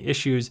there's any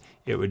issues,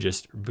 it would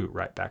just boot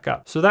right back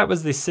up. So that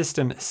was the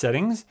system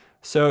settings.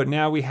 So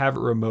now we have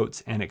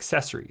remotes and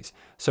accessories.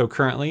 So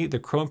currently the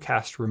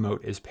Chromecast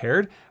remote is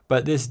paired,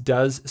 but this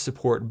does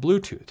support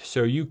Bluetooth.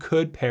 So you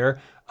could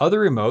pair other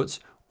remotes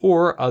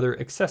or other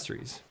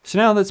accessories. So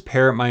now let's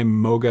pair my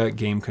Moga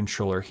game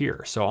controller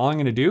here. So all I'm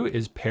gonna do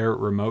is pair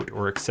remote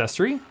or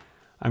accessory.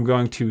 I'm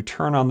going to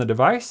turn on the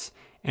device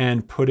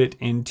and put it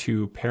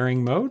into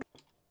pairing mode.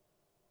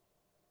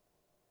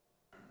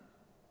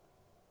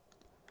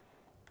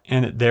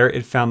 And there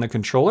it found the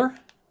controller.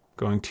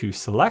 Going to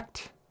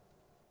select.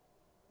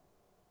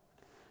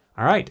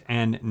 All right,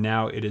 and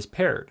now it is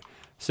paired.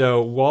 So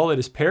while it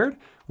is paired,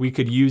 we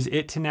could use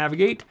it to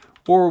navigate,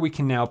 or we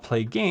can now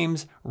play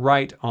games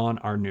right on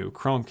our new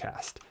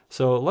Chromecast.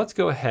 So let's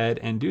go ahead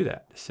and do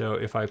that. So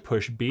if I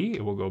push B,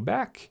 it will go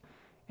back.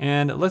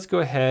 And let's go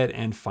ahead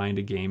and find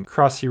a game.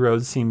 Crossy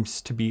Road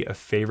seems to be a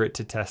favorite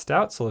to test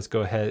out. So let's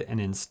go ahead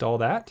and install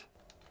that.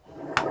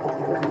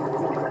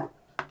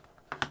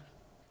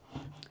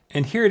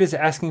 And here it is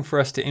asking for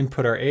us to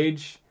input our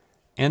age.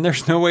 And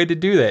there's no way to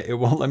do that. It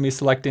won't let me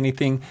select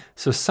anything.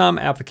 So some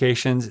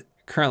applications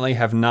currently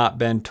have not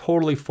been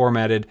totally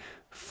formatted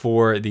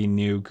for the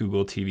new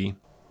Google TV.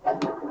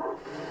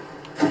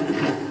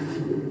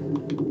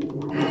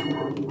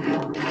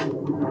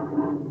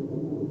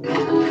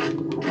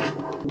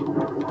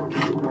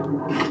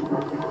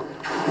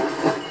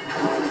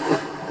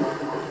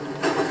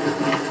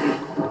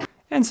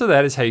 And so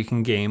that is how you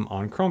can game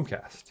on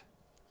Chromecast.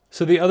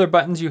 So the other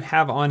buttons you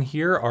have on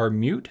here are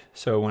mute.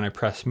 So when I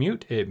press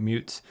mute, it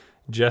mutes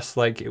just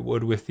like it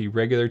would with the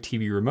regular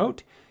TV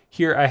remote.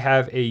 Here I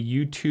have a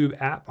YouTube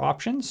app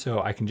option,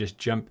 so I can just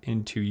jump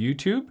into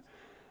YouTube.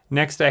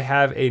 Next, I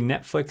have a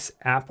Netflix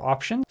app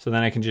option, so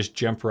then I can just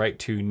jump right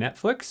to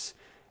Netflix.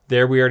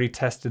 There we already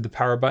tested the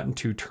power button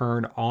to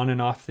turn on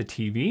and off the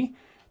TV.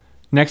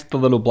 Next, the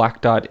little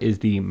black dot is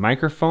the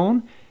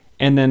microphone.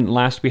 And then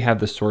last we have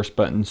the source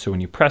button. So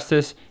when you press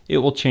this, it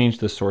will change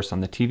the source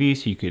on the TV.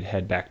 So you could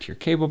head back to your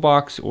cable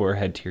box or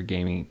head to your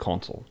gaming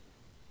console.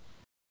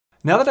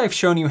 Now that I've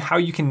shown you how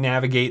you can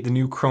navigate the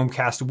new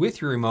Chromecast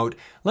with your remote,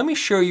 let me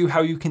show you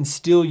how you can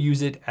still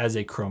use it as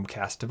a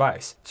Chromecast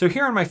device. So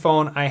here on my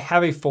phone, I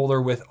have a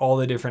folder with all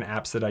the different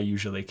apps that I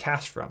usually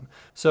cast from.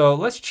 So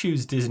let's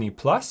choose Disney+.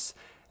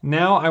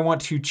 Now I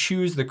want to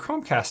choose the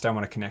Chromecast I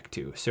want to connect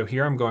to. So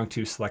here I'm going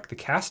to select the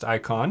cast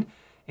icon,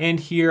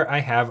 and here I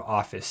have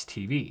Office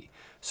TV.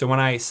 So when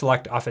I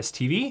select Office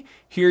TV,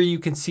 here you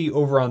can see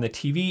over on the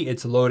TV,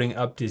 it's loading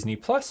up Disney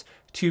Plus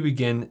to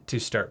begin to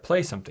start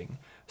play something.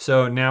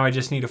 So now I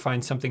just need to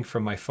find something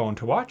from my phone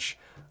to watch.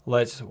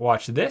 Let's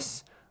watch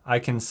this. I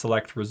can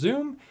select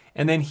resume,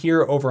 and then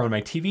here over on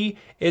my TV,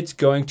 it's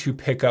going to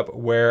pick up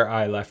where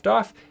I left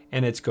off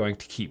and it's going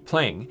to keep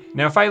playing.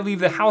 Now, if I leave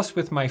the house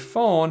with my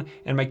phone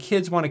and my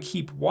kids want to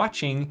keep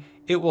watching,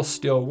 it will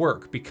still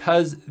work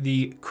because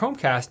the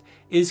Chromecast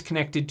is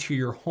connected to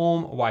your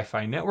home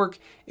Wi-Fi network.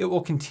 It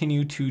will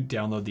continue to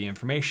download the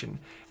information.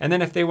 And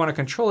then if they want to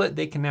control it,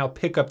 they can now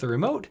pick up the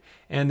remote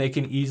and they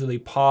can easily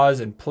pause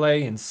and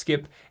play and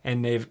skip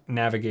and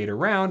navigate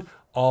around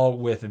all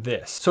with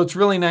this. So it's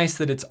really nice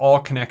that it's all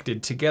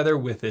connected together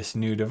with this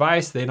new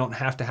device. They don't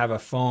have to have a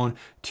phone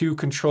to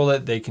control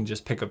it. They can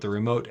just pick up the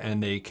remote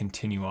and they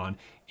continue on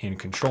in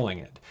controlling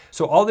it.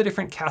 So all the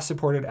different cast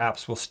supported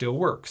apps will still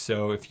work.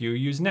 So if you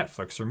use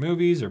Netflix or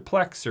movies or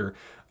Plex or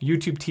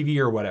YouTube TV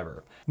or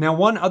whatever. Now,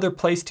 one other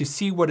place to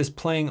see what is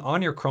playing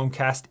on your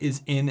Chromecast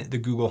is in the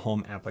Google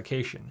Home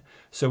application.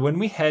 So when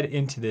we head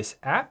into this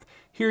app,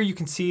 here you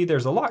can see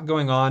there's a lot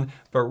going on,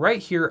 but right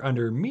here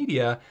under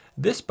media,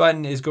 this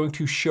button is going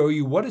to show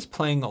you what is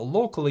playing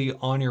locally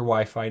on your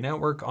Wi-Fi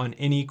network on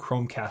any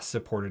Chromecast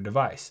supported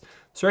device.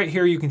 So right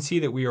here, you can see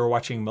that we are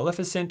watching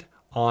Maleficent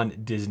on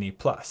Disney+.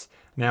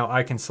 Now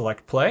I can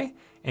select play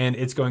and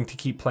it's going to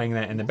keep playing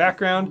that in the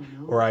background,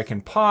 or I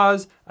can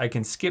pause, I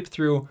can skip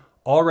through,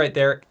 all right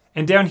there.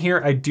 And down here,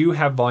 I do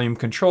have volume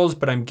controls,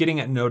 but I'm getting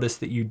a notice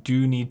that you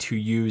do need to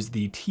use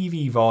the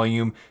TV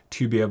volume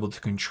to be able to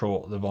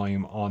control the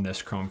volume on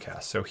this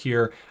Chromecast. So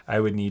here, I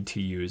would need to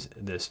use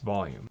this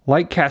volume.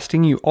 Like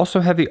casting, you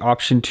also have the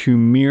option to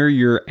mirror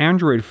your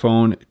Android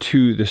phone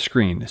to the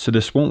screen. So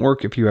this won't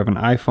work if you have an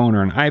iPhone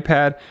or an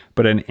iPad,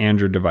 but an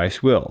Android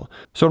device will.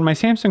 So on my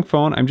Samsung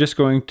phone, I'm just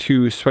going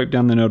to swipe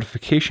down the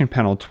notification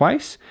panel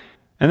twice,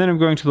 and then I'm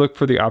going to look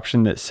for the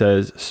option that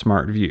says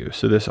Smart View.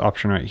 So this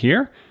option right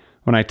here.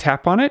 When I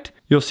tap on it,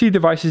 you'll see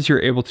devices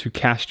you're able to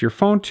cast your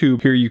phone to.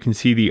 Here you can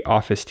see the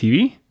Office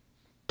TV.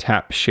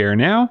 Tap Share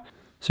Now.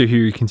 So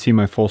here you can see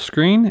my full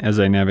screen. As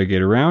I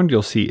navigate around,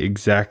 you'll see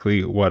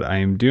exactly what I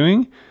am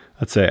doing.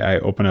 Let's say I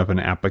open up an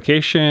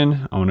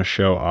application. I want to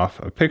show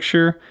off a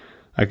picture.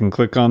 I can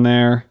click on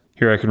there.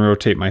 Here I can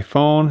rotate my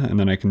phone and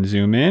then I can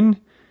zoom in.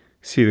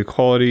 See, the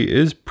quality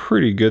is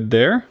pretty good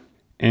there.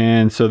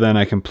 And so then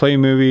I can play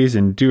movies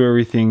and do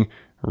everything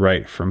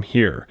right from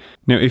here.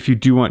 Now, if you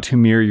do want to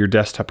mirror your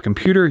desktop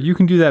computer, you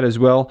can do that as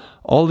well.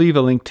 I'll leave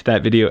a link to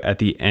that video at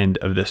the end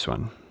of this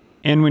one.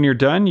 And when you're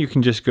done, you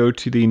can just go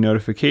to the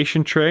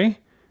notification tray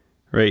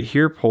right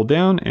here, pull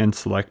down and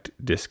select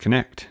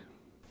disconnect.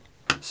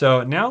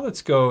 So now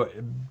let's go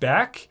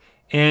back,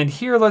 and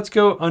here let's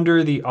go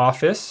under the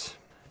Office,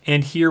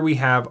 and here we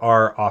have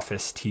our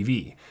Office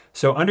TV.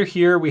 So under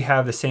here, we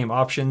have the same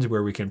options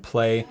where we can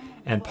play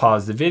and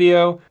pause the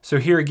video. So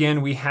here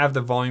again, we have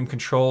the volume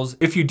controls.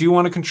 If you do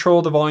want to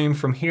control the volume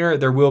from here,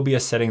 there will be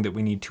a setting that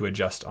we need to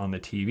adjust on the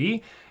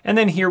TV. And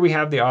then here we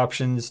have the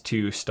options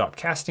to stop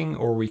casting,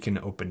 or we can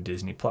open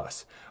Disney+.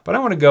 But I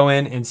want to go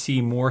in and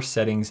see more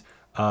settings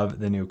of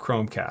the new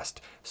Chromecast.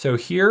 So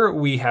here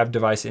we have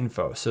device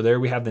info. So there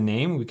we have the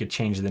name. We could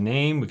change the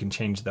name. We can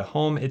change the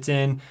home it's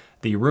in,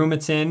 the room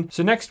it's in.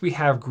 So next we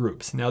have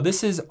groups. Now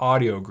this is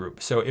audio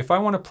group. So if I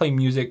want to play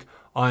music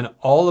on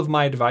all of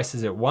my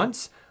devices at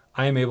once,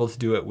 I am able to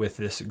do it with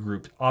this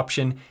group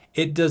option.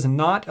 It does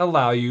not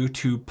allow you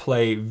to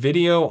play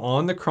video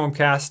on the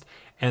Chromecast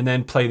and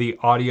then play the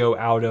audio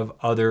out of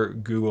other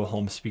Google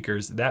Home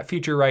speakers. That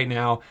feature right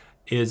now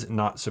is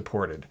not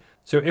supported.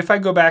 So if I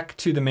go back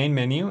to the main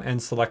menu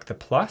and select the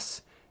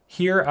plus,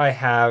 here I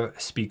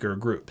have speaker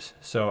groups.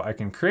 So I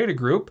can create a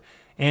group,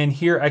 and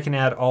here I can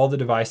add all the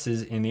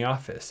devices in the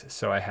office.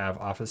 So I have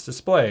Office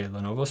Display,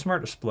 Lenovo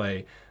Smart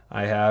Display,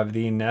 I have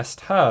the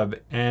Nest Hub,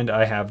 and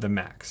I have the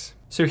Macs.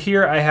 So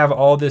here I have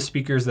all the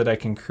speakers that I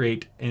can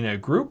create in a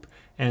group.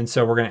 And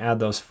so we're going to add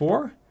those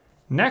 4.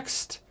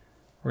 Next,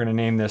 we're going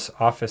to name this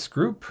Office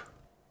Group.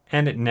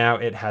 And now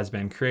it has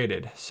been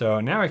created. So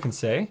now I can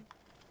say,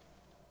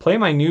 play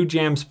my new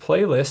jams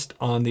playlist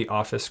on the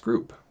Office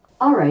Group.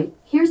 All right,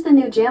 here's the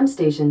new jam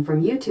station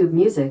from YouTube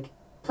Music,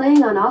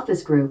 playing on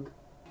Office Group.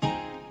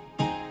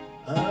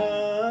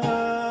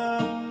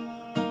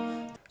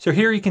 So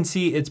here you can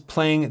see it's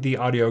playing the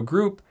audio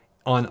group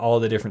on all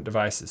the different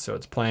devices. So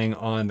it's playing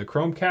on the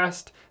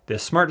Chromecast, the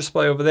smart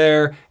display over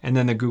there, and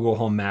then the Google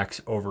Home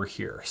Max over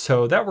here.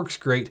 So that works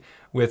great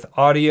with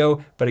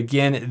audio, but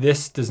again,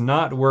 this does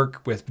not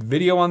work with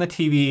video on the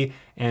TV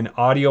and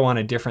audio on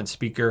a different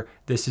speaker.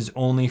 This is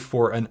only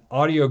for an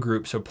audio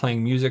group, so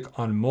playing music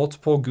on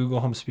multiple Google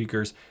Home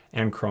speakers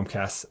and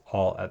Chromecasts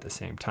all at the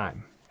same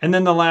time. And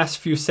then the last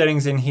few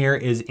settings in here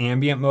is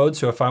ambient mode.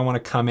 So if I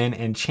want to come in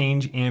and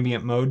change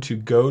ambient mode to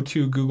go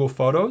to Google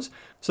Photos,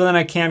 so then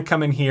I can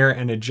come in here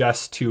and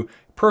adjust to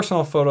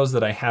personal photos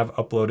that I have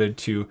uploaded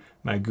to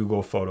my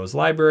Google Photos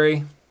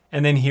library.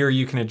 And then here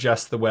you can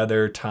adjust the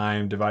weather,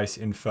 time, device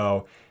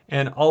info,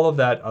 and all of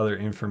that other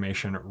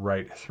information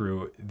right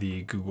through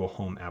the Google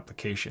Home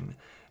application.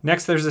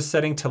 Next, there's a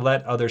setting to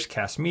let others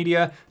cast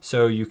media,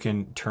 so you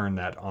can turn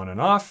that on and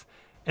off.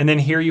 And then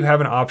here you have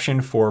an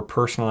option for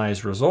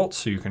personalized results,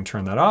 so you can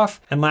turn that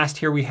off. And last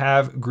here we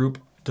have group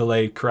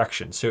delay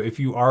correction. So if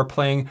you are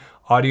playing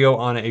audio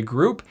on a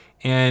group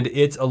and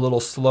it's a little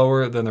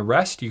slower than the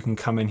rest, you can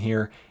come in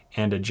here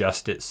and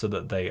adjust it so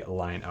that they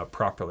line up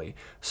properly.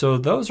 So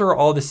those are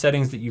all the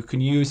settings that you can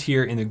use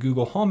here in the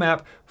Google Home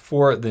app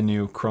for the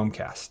new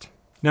Chromecast.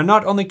 Now,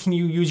 not only can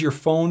you use your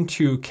phone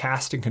to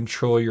cast and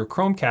control your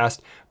Chromecast,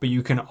 but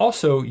you can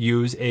also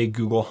use a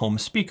Google Home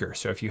speaker.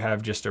 So if you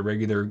have just a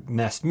regular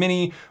Nest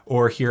Mini,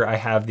 or here I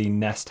have the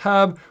Nest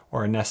Hub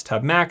or a Nest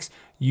Hub Max,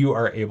 you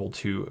are able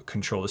to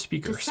control the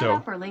speaker. To set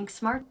up or link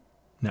smart?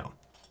 No.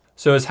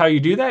 So as how you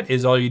do that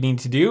is all you need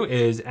to do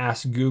is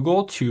ask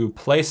Google to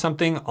play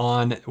something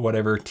on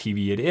whatever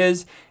TV it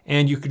is,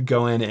 and you could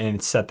go in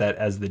and set that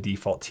as the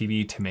default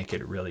TV to make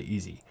it really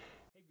easy.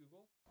 Hey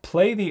Google,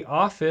 play The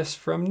Office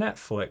from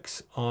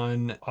Netflix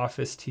on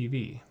Office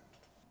TV.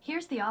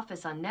 Here's The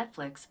Office on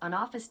Netflix on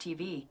Office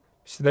TV.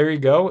 So there you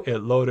go, it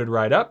loaded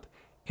right up,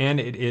 and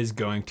it is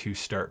going to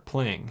start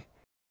playing.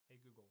 Hey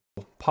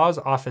Google, pause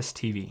Office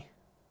TV.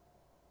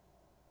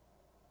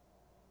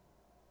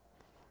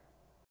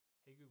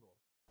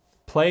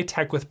 Play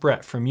Tech with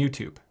Brett from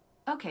YouTube.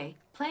 Okay,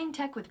 playing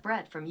Tech with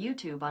Brett from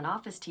YouTube on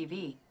Office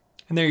TV.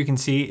 And there you can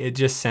see it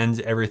just sends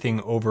everything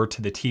over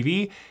to the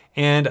TV,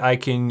 and I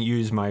can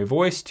use my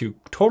voice to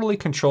totally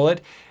control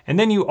it. And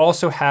then you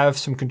also have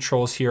some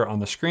controls here on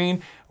the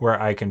screen where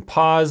I can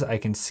pause, I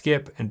can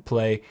skip and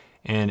play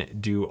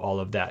and do all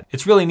of that.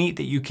 It's really neat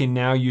that you can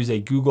now use a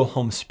Google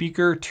Home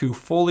speaker to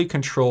fully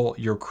control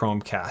your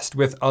Chromecast.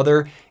 With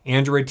other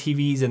Android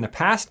TVs in the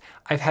past,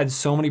 I've had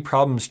so many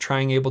problems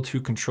trying able to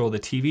control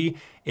the TV.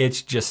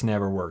 It's just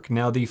never worked.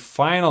 Now the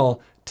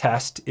final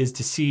test is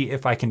to see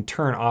if I can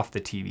turn off the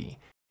TV.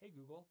 Hey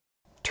Google,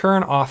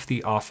 turn off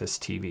the Office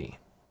TV.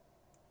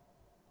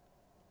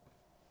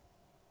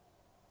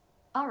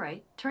 All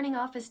right, turning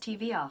Office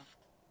TV off.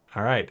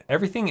 All right,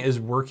 everything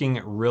is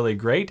working really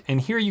great. And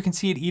here you can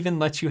see it even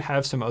lets you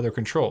have some other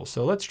controls.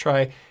 So let's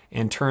try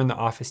and turn the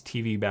Office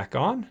TV back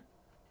on.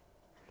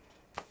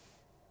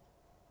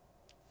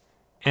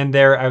 And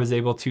there I was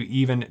able to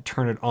even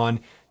turn it on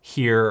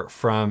here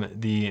from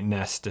the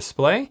Nest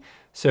display.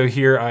 So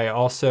here I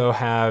also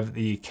have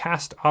the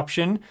cast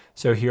option.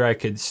 So here I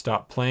could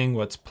stop playing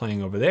what's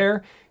playing over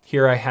there.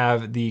 Here I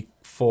have the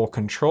full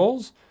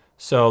controls.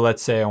 So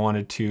let's say I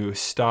wanted to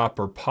stop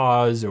or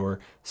pause or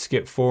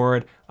skip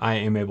forward. I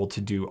am able to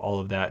do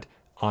all of that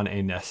on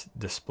a Nest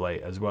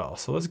display as well.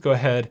 So let's go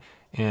ahead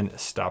and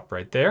stop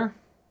right there.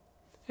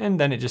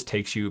 And then it just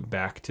takes you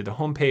back to the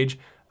home page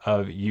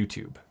of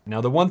YouTube.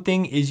 Now the one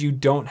thing is you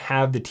don't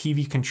have the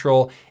TV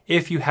control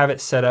if you have it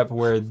set up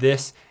where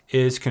this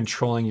is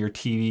controlling your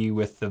TV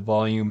with the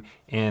volume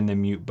and the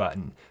mute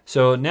button.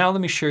 So now let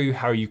me show you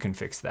how you can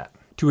fix that.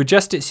 To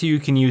adjust it so you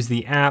can use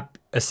the app,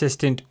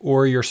 assistant,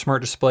 or your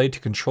smart display to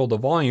control the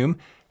volume,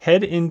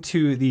 head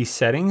into the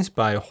settings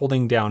by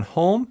holding down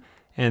home,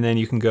 and then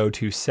you can go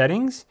to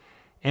settings,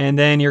 and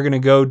then you're gonna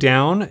go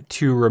down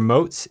to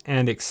remotes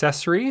and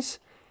accessories,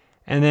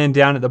 and then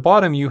down at the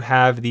bottom you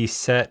have the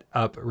set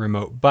up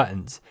remote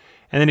buttons.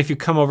 And then if you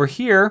come over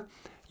here,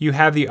 you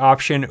have the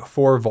option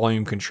for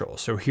volume control.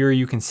 So here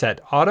you can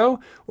set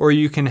auto, or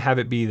you can have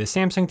it be the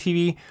Samsung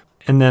TV,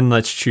 and then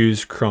let's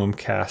choose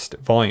Chromecast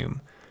volume.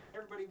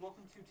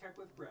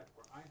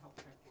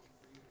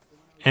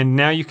 And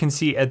now you can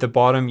see at the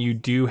bottom, you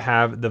do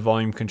have the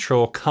volume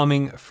control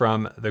coming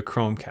from the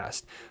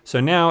Chromecast. So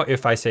now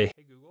if I say,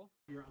 hey Google,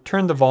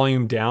 turn the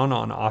volume down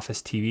on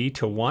Office TV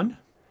to 1,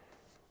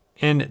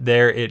 and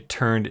there it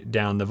turned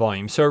down the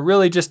volume. So it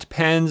really just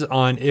depends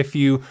on if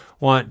you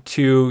want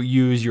to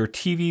use your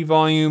TV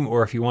volume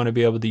or if you want to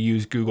be able to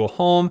use Google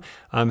Home,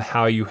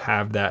 how you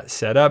have that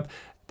set up.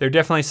 There are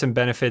definitely some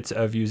benefits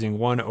of using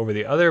one over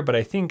the other, but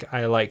I think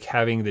I like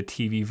having the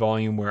TV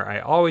volume where I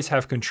always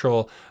have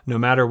control no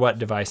matter what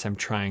device I'm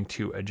trying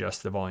to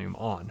adjust the volume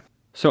on.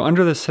 So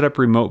under the setup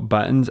remote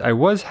buttons, I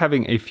was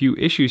having a few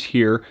issues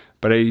here,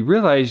 but I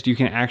realized you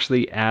can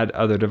actually add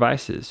other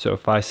devices. So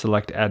if I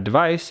select add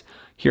device,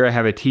 here I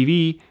have a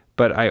TV,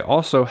 but I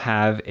also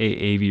have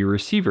a AV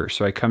receiver.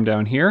 So I come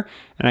down here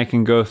and I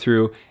can go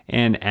through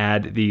and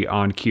add the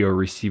Onkyo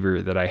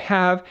receiver that I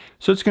have.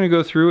 So it's going to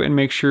go through and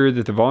make sure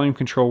that the volume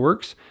control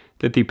works,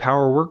 that the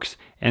power works,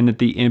 and that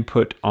the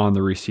input on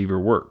the receiver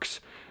works.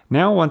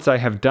 Now, once I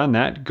have done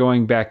that,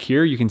 going back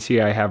here, you can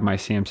see I have my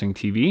Samsung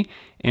TV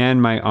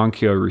and my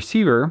Onkyo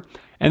receiver.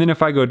 And then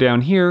if I go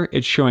down here,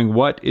 it's showing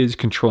what is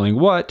controlling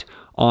what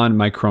on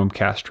my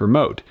Chromecast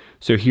remote.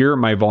 So here,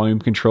 my volume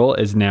control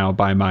is now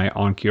by my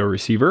Onkyo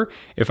receiver.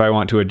 If I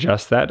want to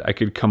adjust that, I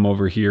could come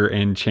over here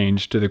and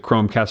change to the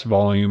Chromecast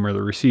volume or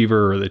the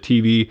receiver or the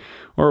TV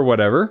or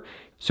whatever.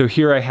 So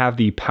here I have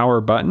the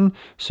power button,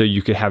 so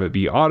you could have it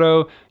be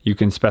auto, you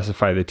can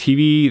specify the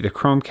TV, the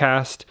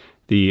Chromecast,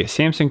 the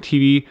Samsung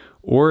TV,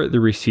 or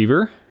the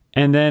receiver.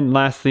 And then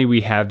lastly,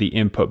 we have the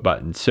input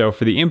button. So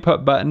for the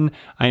input button,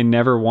 I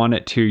never want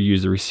it to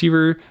use the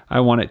receiver, I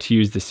want it to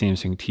use the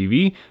Samsung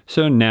TV.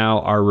 So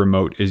now our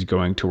remote is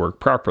going to work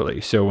properly.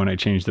 So when I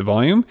change the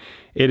volume,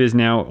 it is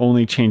now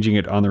only changing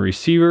it on the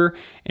receiver.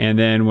 And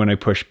then when I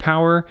push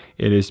power,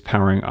 it is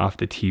powering off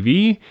the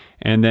TV.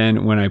 And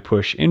then when I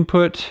push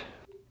input,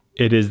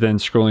 it is then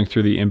scrolling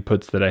through the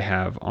inputs that I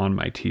have on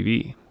my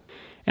TV.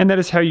 And that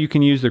is how you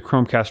can use the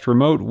Chromecast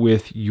remote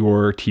with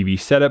your TV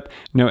setup.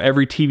 Now,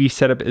 every TV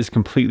setup is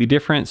completely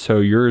different, so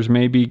yours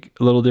may be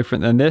a little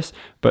different than this,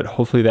 but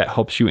hopefully that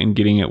helps you in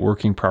getting it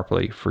working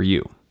properly for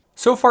you.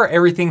 So far,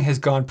 everything has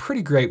gone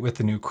pretty great with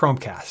the new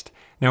Chromecast.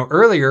 Now,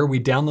 earlier we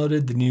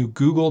downloaded the new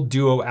Google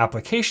Duo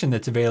application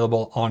that's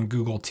available on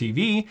Google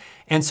TV.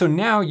 And so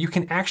now you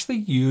can actually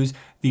use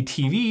the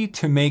TV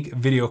to make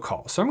video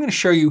calls. So I'm going to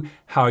show you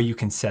how you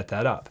can set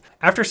that up.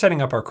 After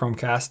setting up our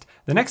Chromecast,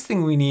 the next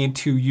thing we need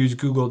to use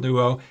Google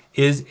Duo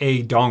is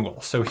a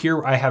dongle. So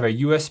here I have a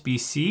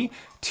USB-C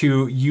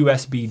to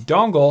USB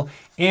dongle,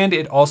 and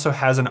it also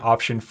has an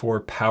option for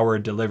power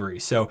delivery.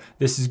 So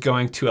this is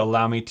going to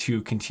allow me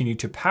to continue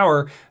to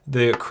power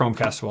the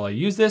Chromecast while I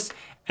use this.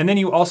 And then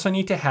you also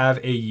need to have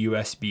a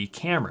USB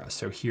camera.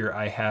 So here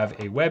I have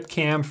a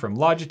webcam from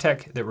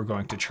Logitech that we're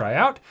going to try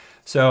out.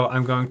 So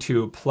I'm going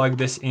to plug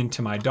this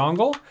into my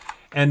dongle,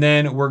 and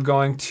then we're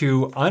going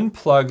to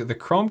unplug the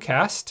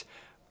Chromecast,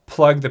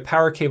 plug the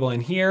power cable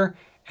in here,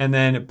 and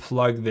then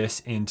plug this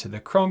into the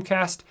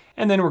Chromecast.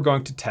 And then we're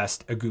going to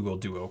test a Google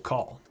Duo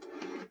call.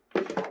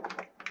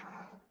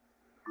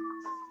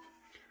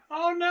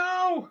 Oh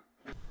no!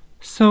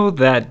 So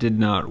that did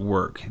not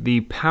work.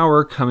 The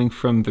power coming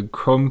from the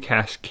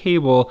Chromecast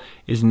cable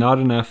is not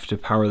enough to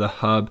power the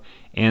hub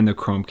and the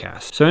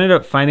Chromecast. So I ended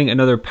up finding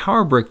another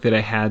power brick that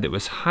I had that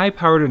was high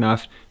powered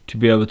enough to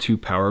be able to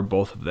power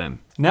both of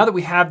them. Now that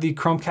we have the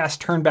Chromecast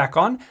turned back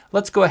on,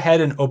 let's go ahead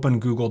and open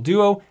Google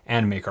Duo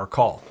and make our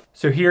call.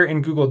 So here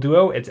in Google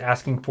Duo, it's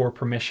asking for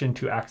permission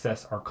to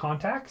access our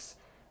contacts.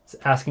 It's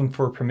asking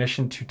for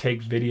permission to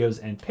take videos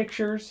and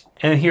pictures.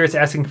 And here it's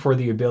asking for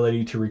the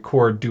ability to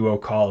record Duo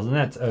calls, and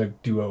that's a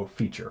Duo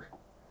feature.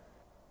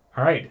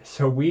 All right,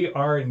 so we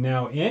are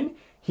now in.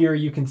 Here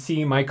you can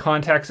see my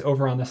contacts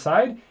over on the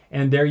side,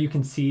 and there you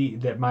can see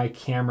that my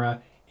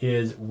camera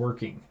is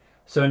working.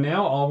 So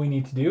now all we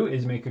need to do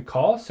is make a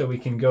call, so we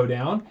can go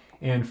down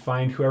and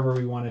find whoever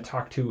we want to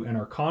talk to in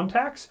our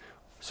contacts.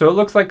 So it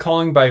looks like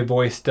calling by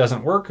voice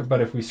doesn't work, but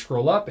if we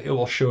scroll up, it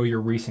will show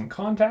your recent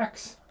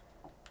contacts.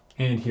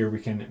 And here we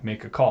can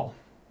make a call.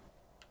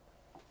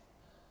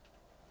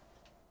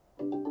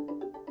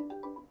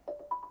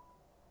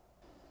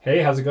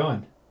 Hey, how's it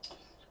going?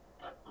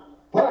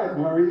 Hi,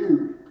 how are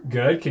you?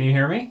 Good. Can you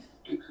hear me?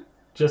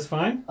 Just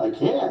fine? I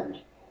can.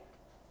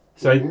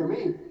 So Can you hear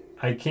me?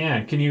 I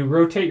can. Can you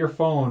rotate your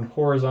phone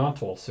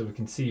horizontal so we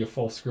can see your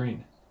full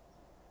screen?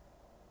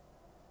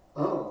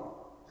 Oh,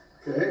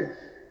 okay.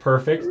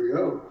 Perfect. Here we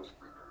go.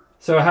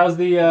 So how's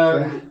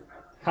the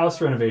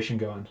house renovation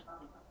going?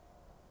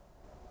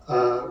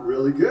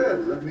 Really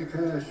good. Let me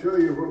kind of show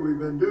you what we've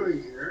been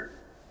doing here.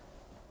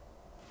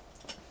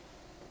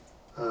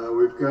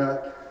 We've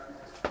got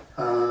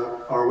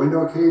our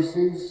window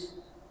casings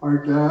are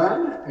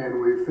done,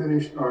 and we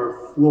finished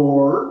our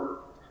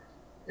floor,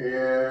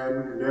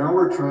 and now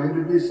we're trying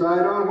to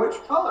decide on which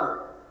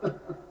color.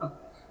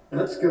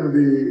 That's going to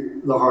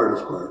be the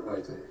hardest part,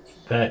 I think.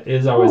 That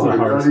is always the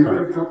hardest part. part.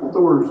 Got even a couple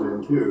doors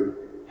in too.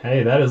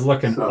 Hey, that is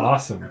looking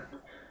awesome.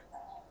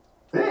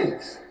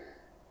 Thanks.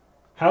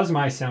 How's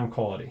my sound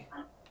quality?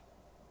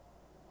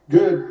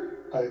 Good.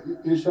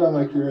 You sound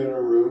like you're in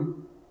a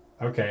room.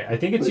 Okay, I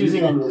think it's But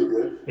using you sound really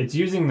good. It's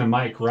using the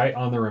mic right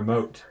on the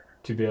remote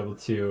to be able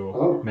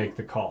to make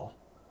the call.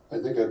 I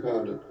think I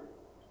found it.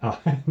 Oh,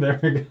 there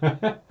we go.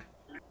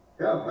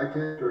 Yeah, I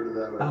can't turn it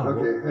that way. Oh,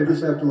 Okay, I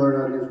just have to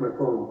learn how to use my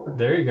phone.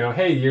 There you go.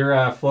 Hey,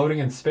 you're floating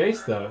in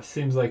space though.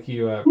 Seems like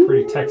you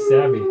pretty tech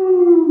savvy.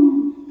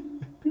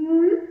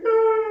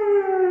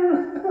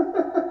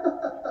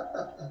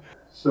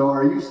 So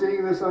are you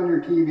seeing this on your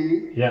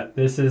TV? Yeah,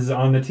 this is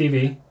on the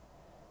TV,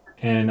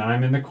 and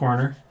I'm in the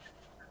corner.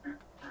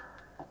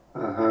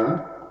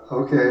 Uh-huh.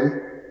 Okay.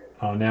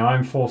 Oh, now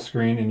I'm full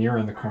screen and you're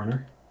in the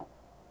corner.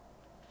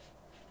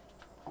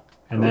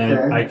 And then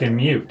Okay. I can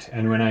mute,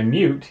 and when I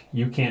mute,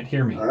 you can't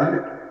hear me. All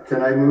right.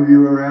 Can I move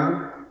you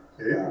around?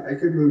 Yeah, I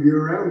could move you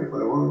around if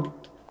I want.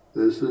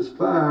 This is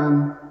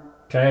fun.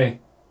 Okay,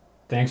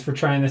 thanks for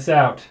trying this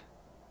out.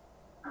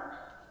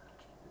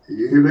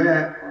 You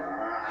bet.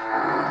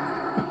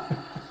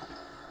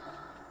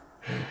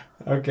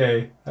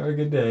 Okay, have a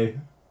good day.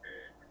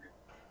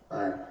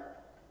 Bye.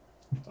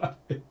 Bye.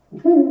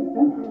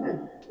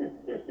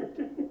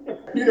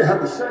 Need to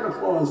have a Santa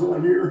Claus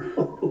on here.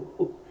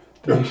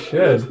 They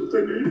should. That's what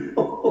they need.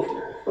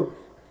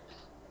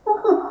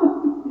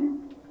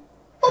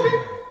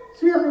 Okay,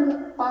 see you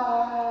later.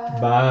 Bye.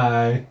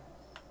 Bye.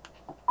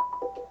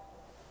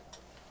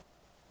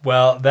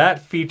 Well,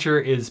 that feature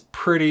is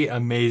pretty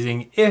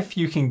amazing if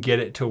you can get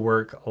it to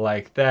work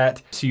like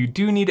that. So you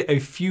do need a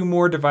few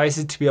more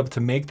devices to be able to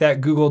make that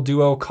Google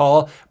Duo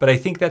call, but I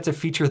think that's a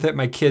feature that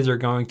my kids are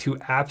going to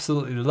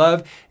absolutely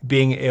love,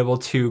 being able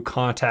to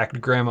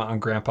contact grandma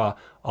and grandpa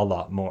a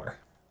lot more.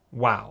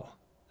 Wow.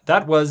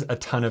 That was a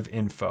ton of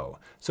info.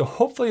 So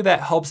hopefully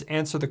that helps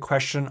answer the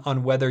question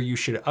on whether you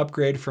should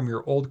upgrade from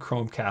your old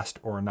Chromecast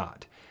or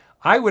not.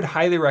 I would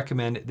highly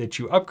recommend that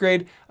you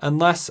upgrade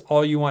unless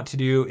all you want to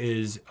do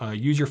is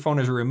use your phone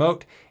as a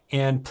remote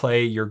and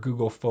play your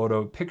Google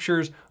Photo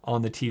pictures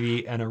on the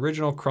TV. An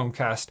original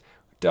Chromecast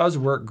does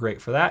work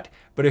great for that.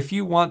 But if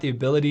you want the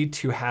ability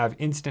to have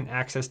instant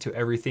access to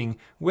everything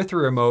with a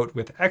remote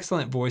with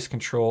excellent voice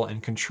control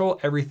and control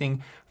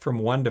everything from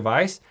one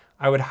device,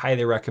 I would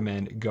highly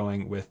recommend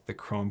going with the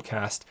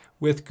Chromecast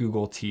with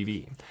Google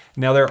TV.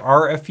 Now, there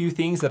are a few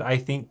things that I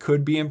think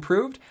could be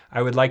improved.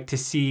 I would like to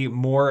see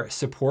more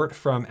support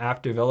from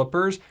app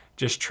developers.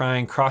 Just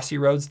trying Crossy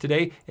Roads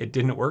today, it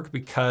didn't work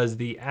because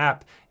the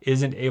app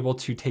isn't able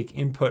to take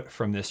input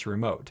from this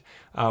remote.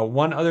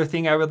 One other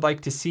thing I would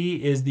like to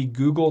see is the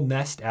Google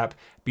Nest app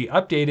be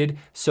updated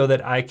so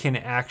that I can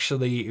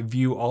actually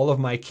view all of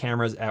my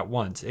cameras at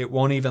once. It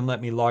won't even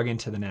let me log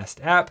into the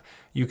Nest app.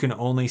 You can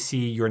only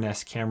see your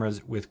Nest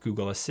cameras with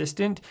Google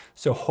Assistant.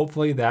 So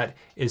hopefully that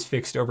is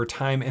fixed over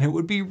time. And it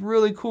would be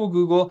really cool,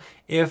 Google,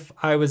 if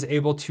I was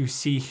able to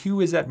see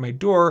who is at my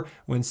door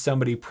when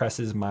somebody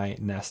presses my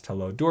Nest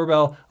Hello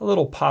doorbell. A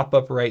little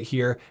pop-up right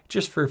here,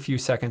 just for a few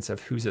seconds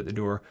of who's at the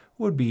door,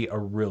 would be a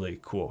really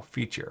cool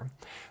feature.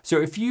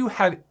 So if you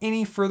have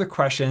any further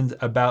questions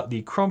about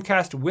the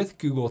Chromecast with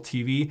Google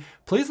TV,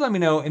 please let me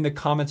know in the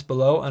comments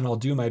below and I'll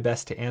do my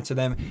best to answer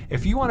them.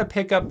 If you want to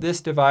pick up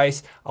this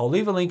device, I'll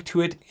leave a link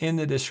to it in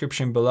the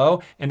description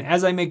below. And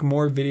as I make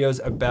more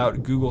videos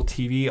about Google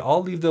TV,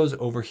 I'll leave those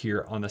over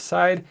here on the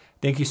side.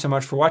 Thank you so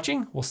much for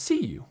watching. We'll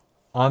see you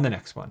on the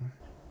next one.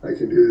 I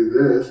can do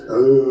this.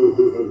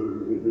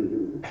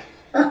 Oh.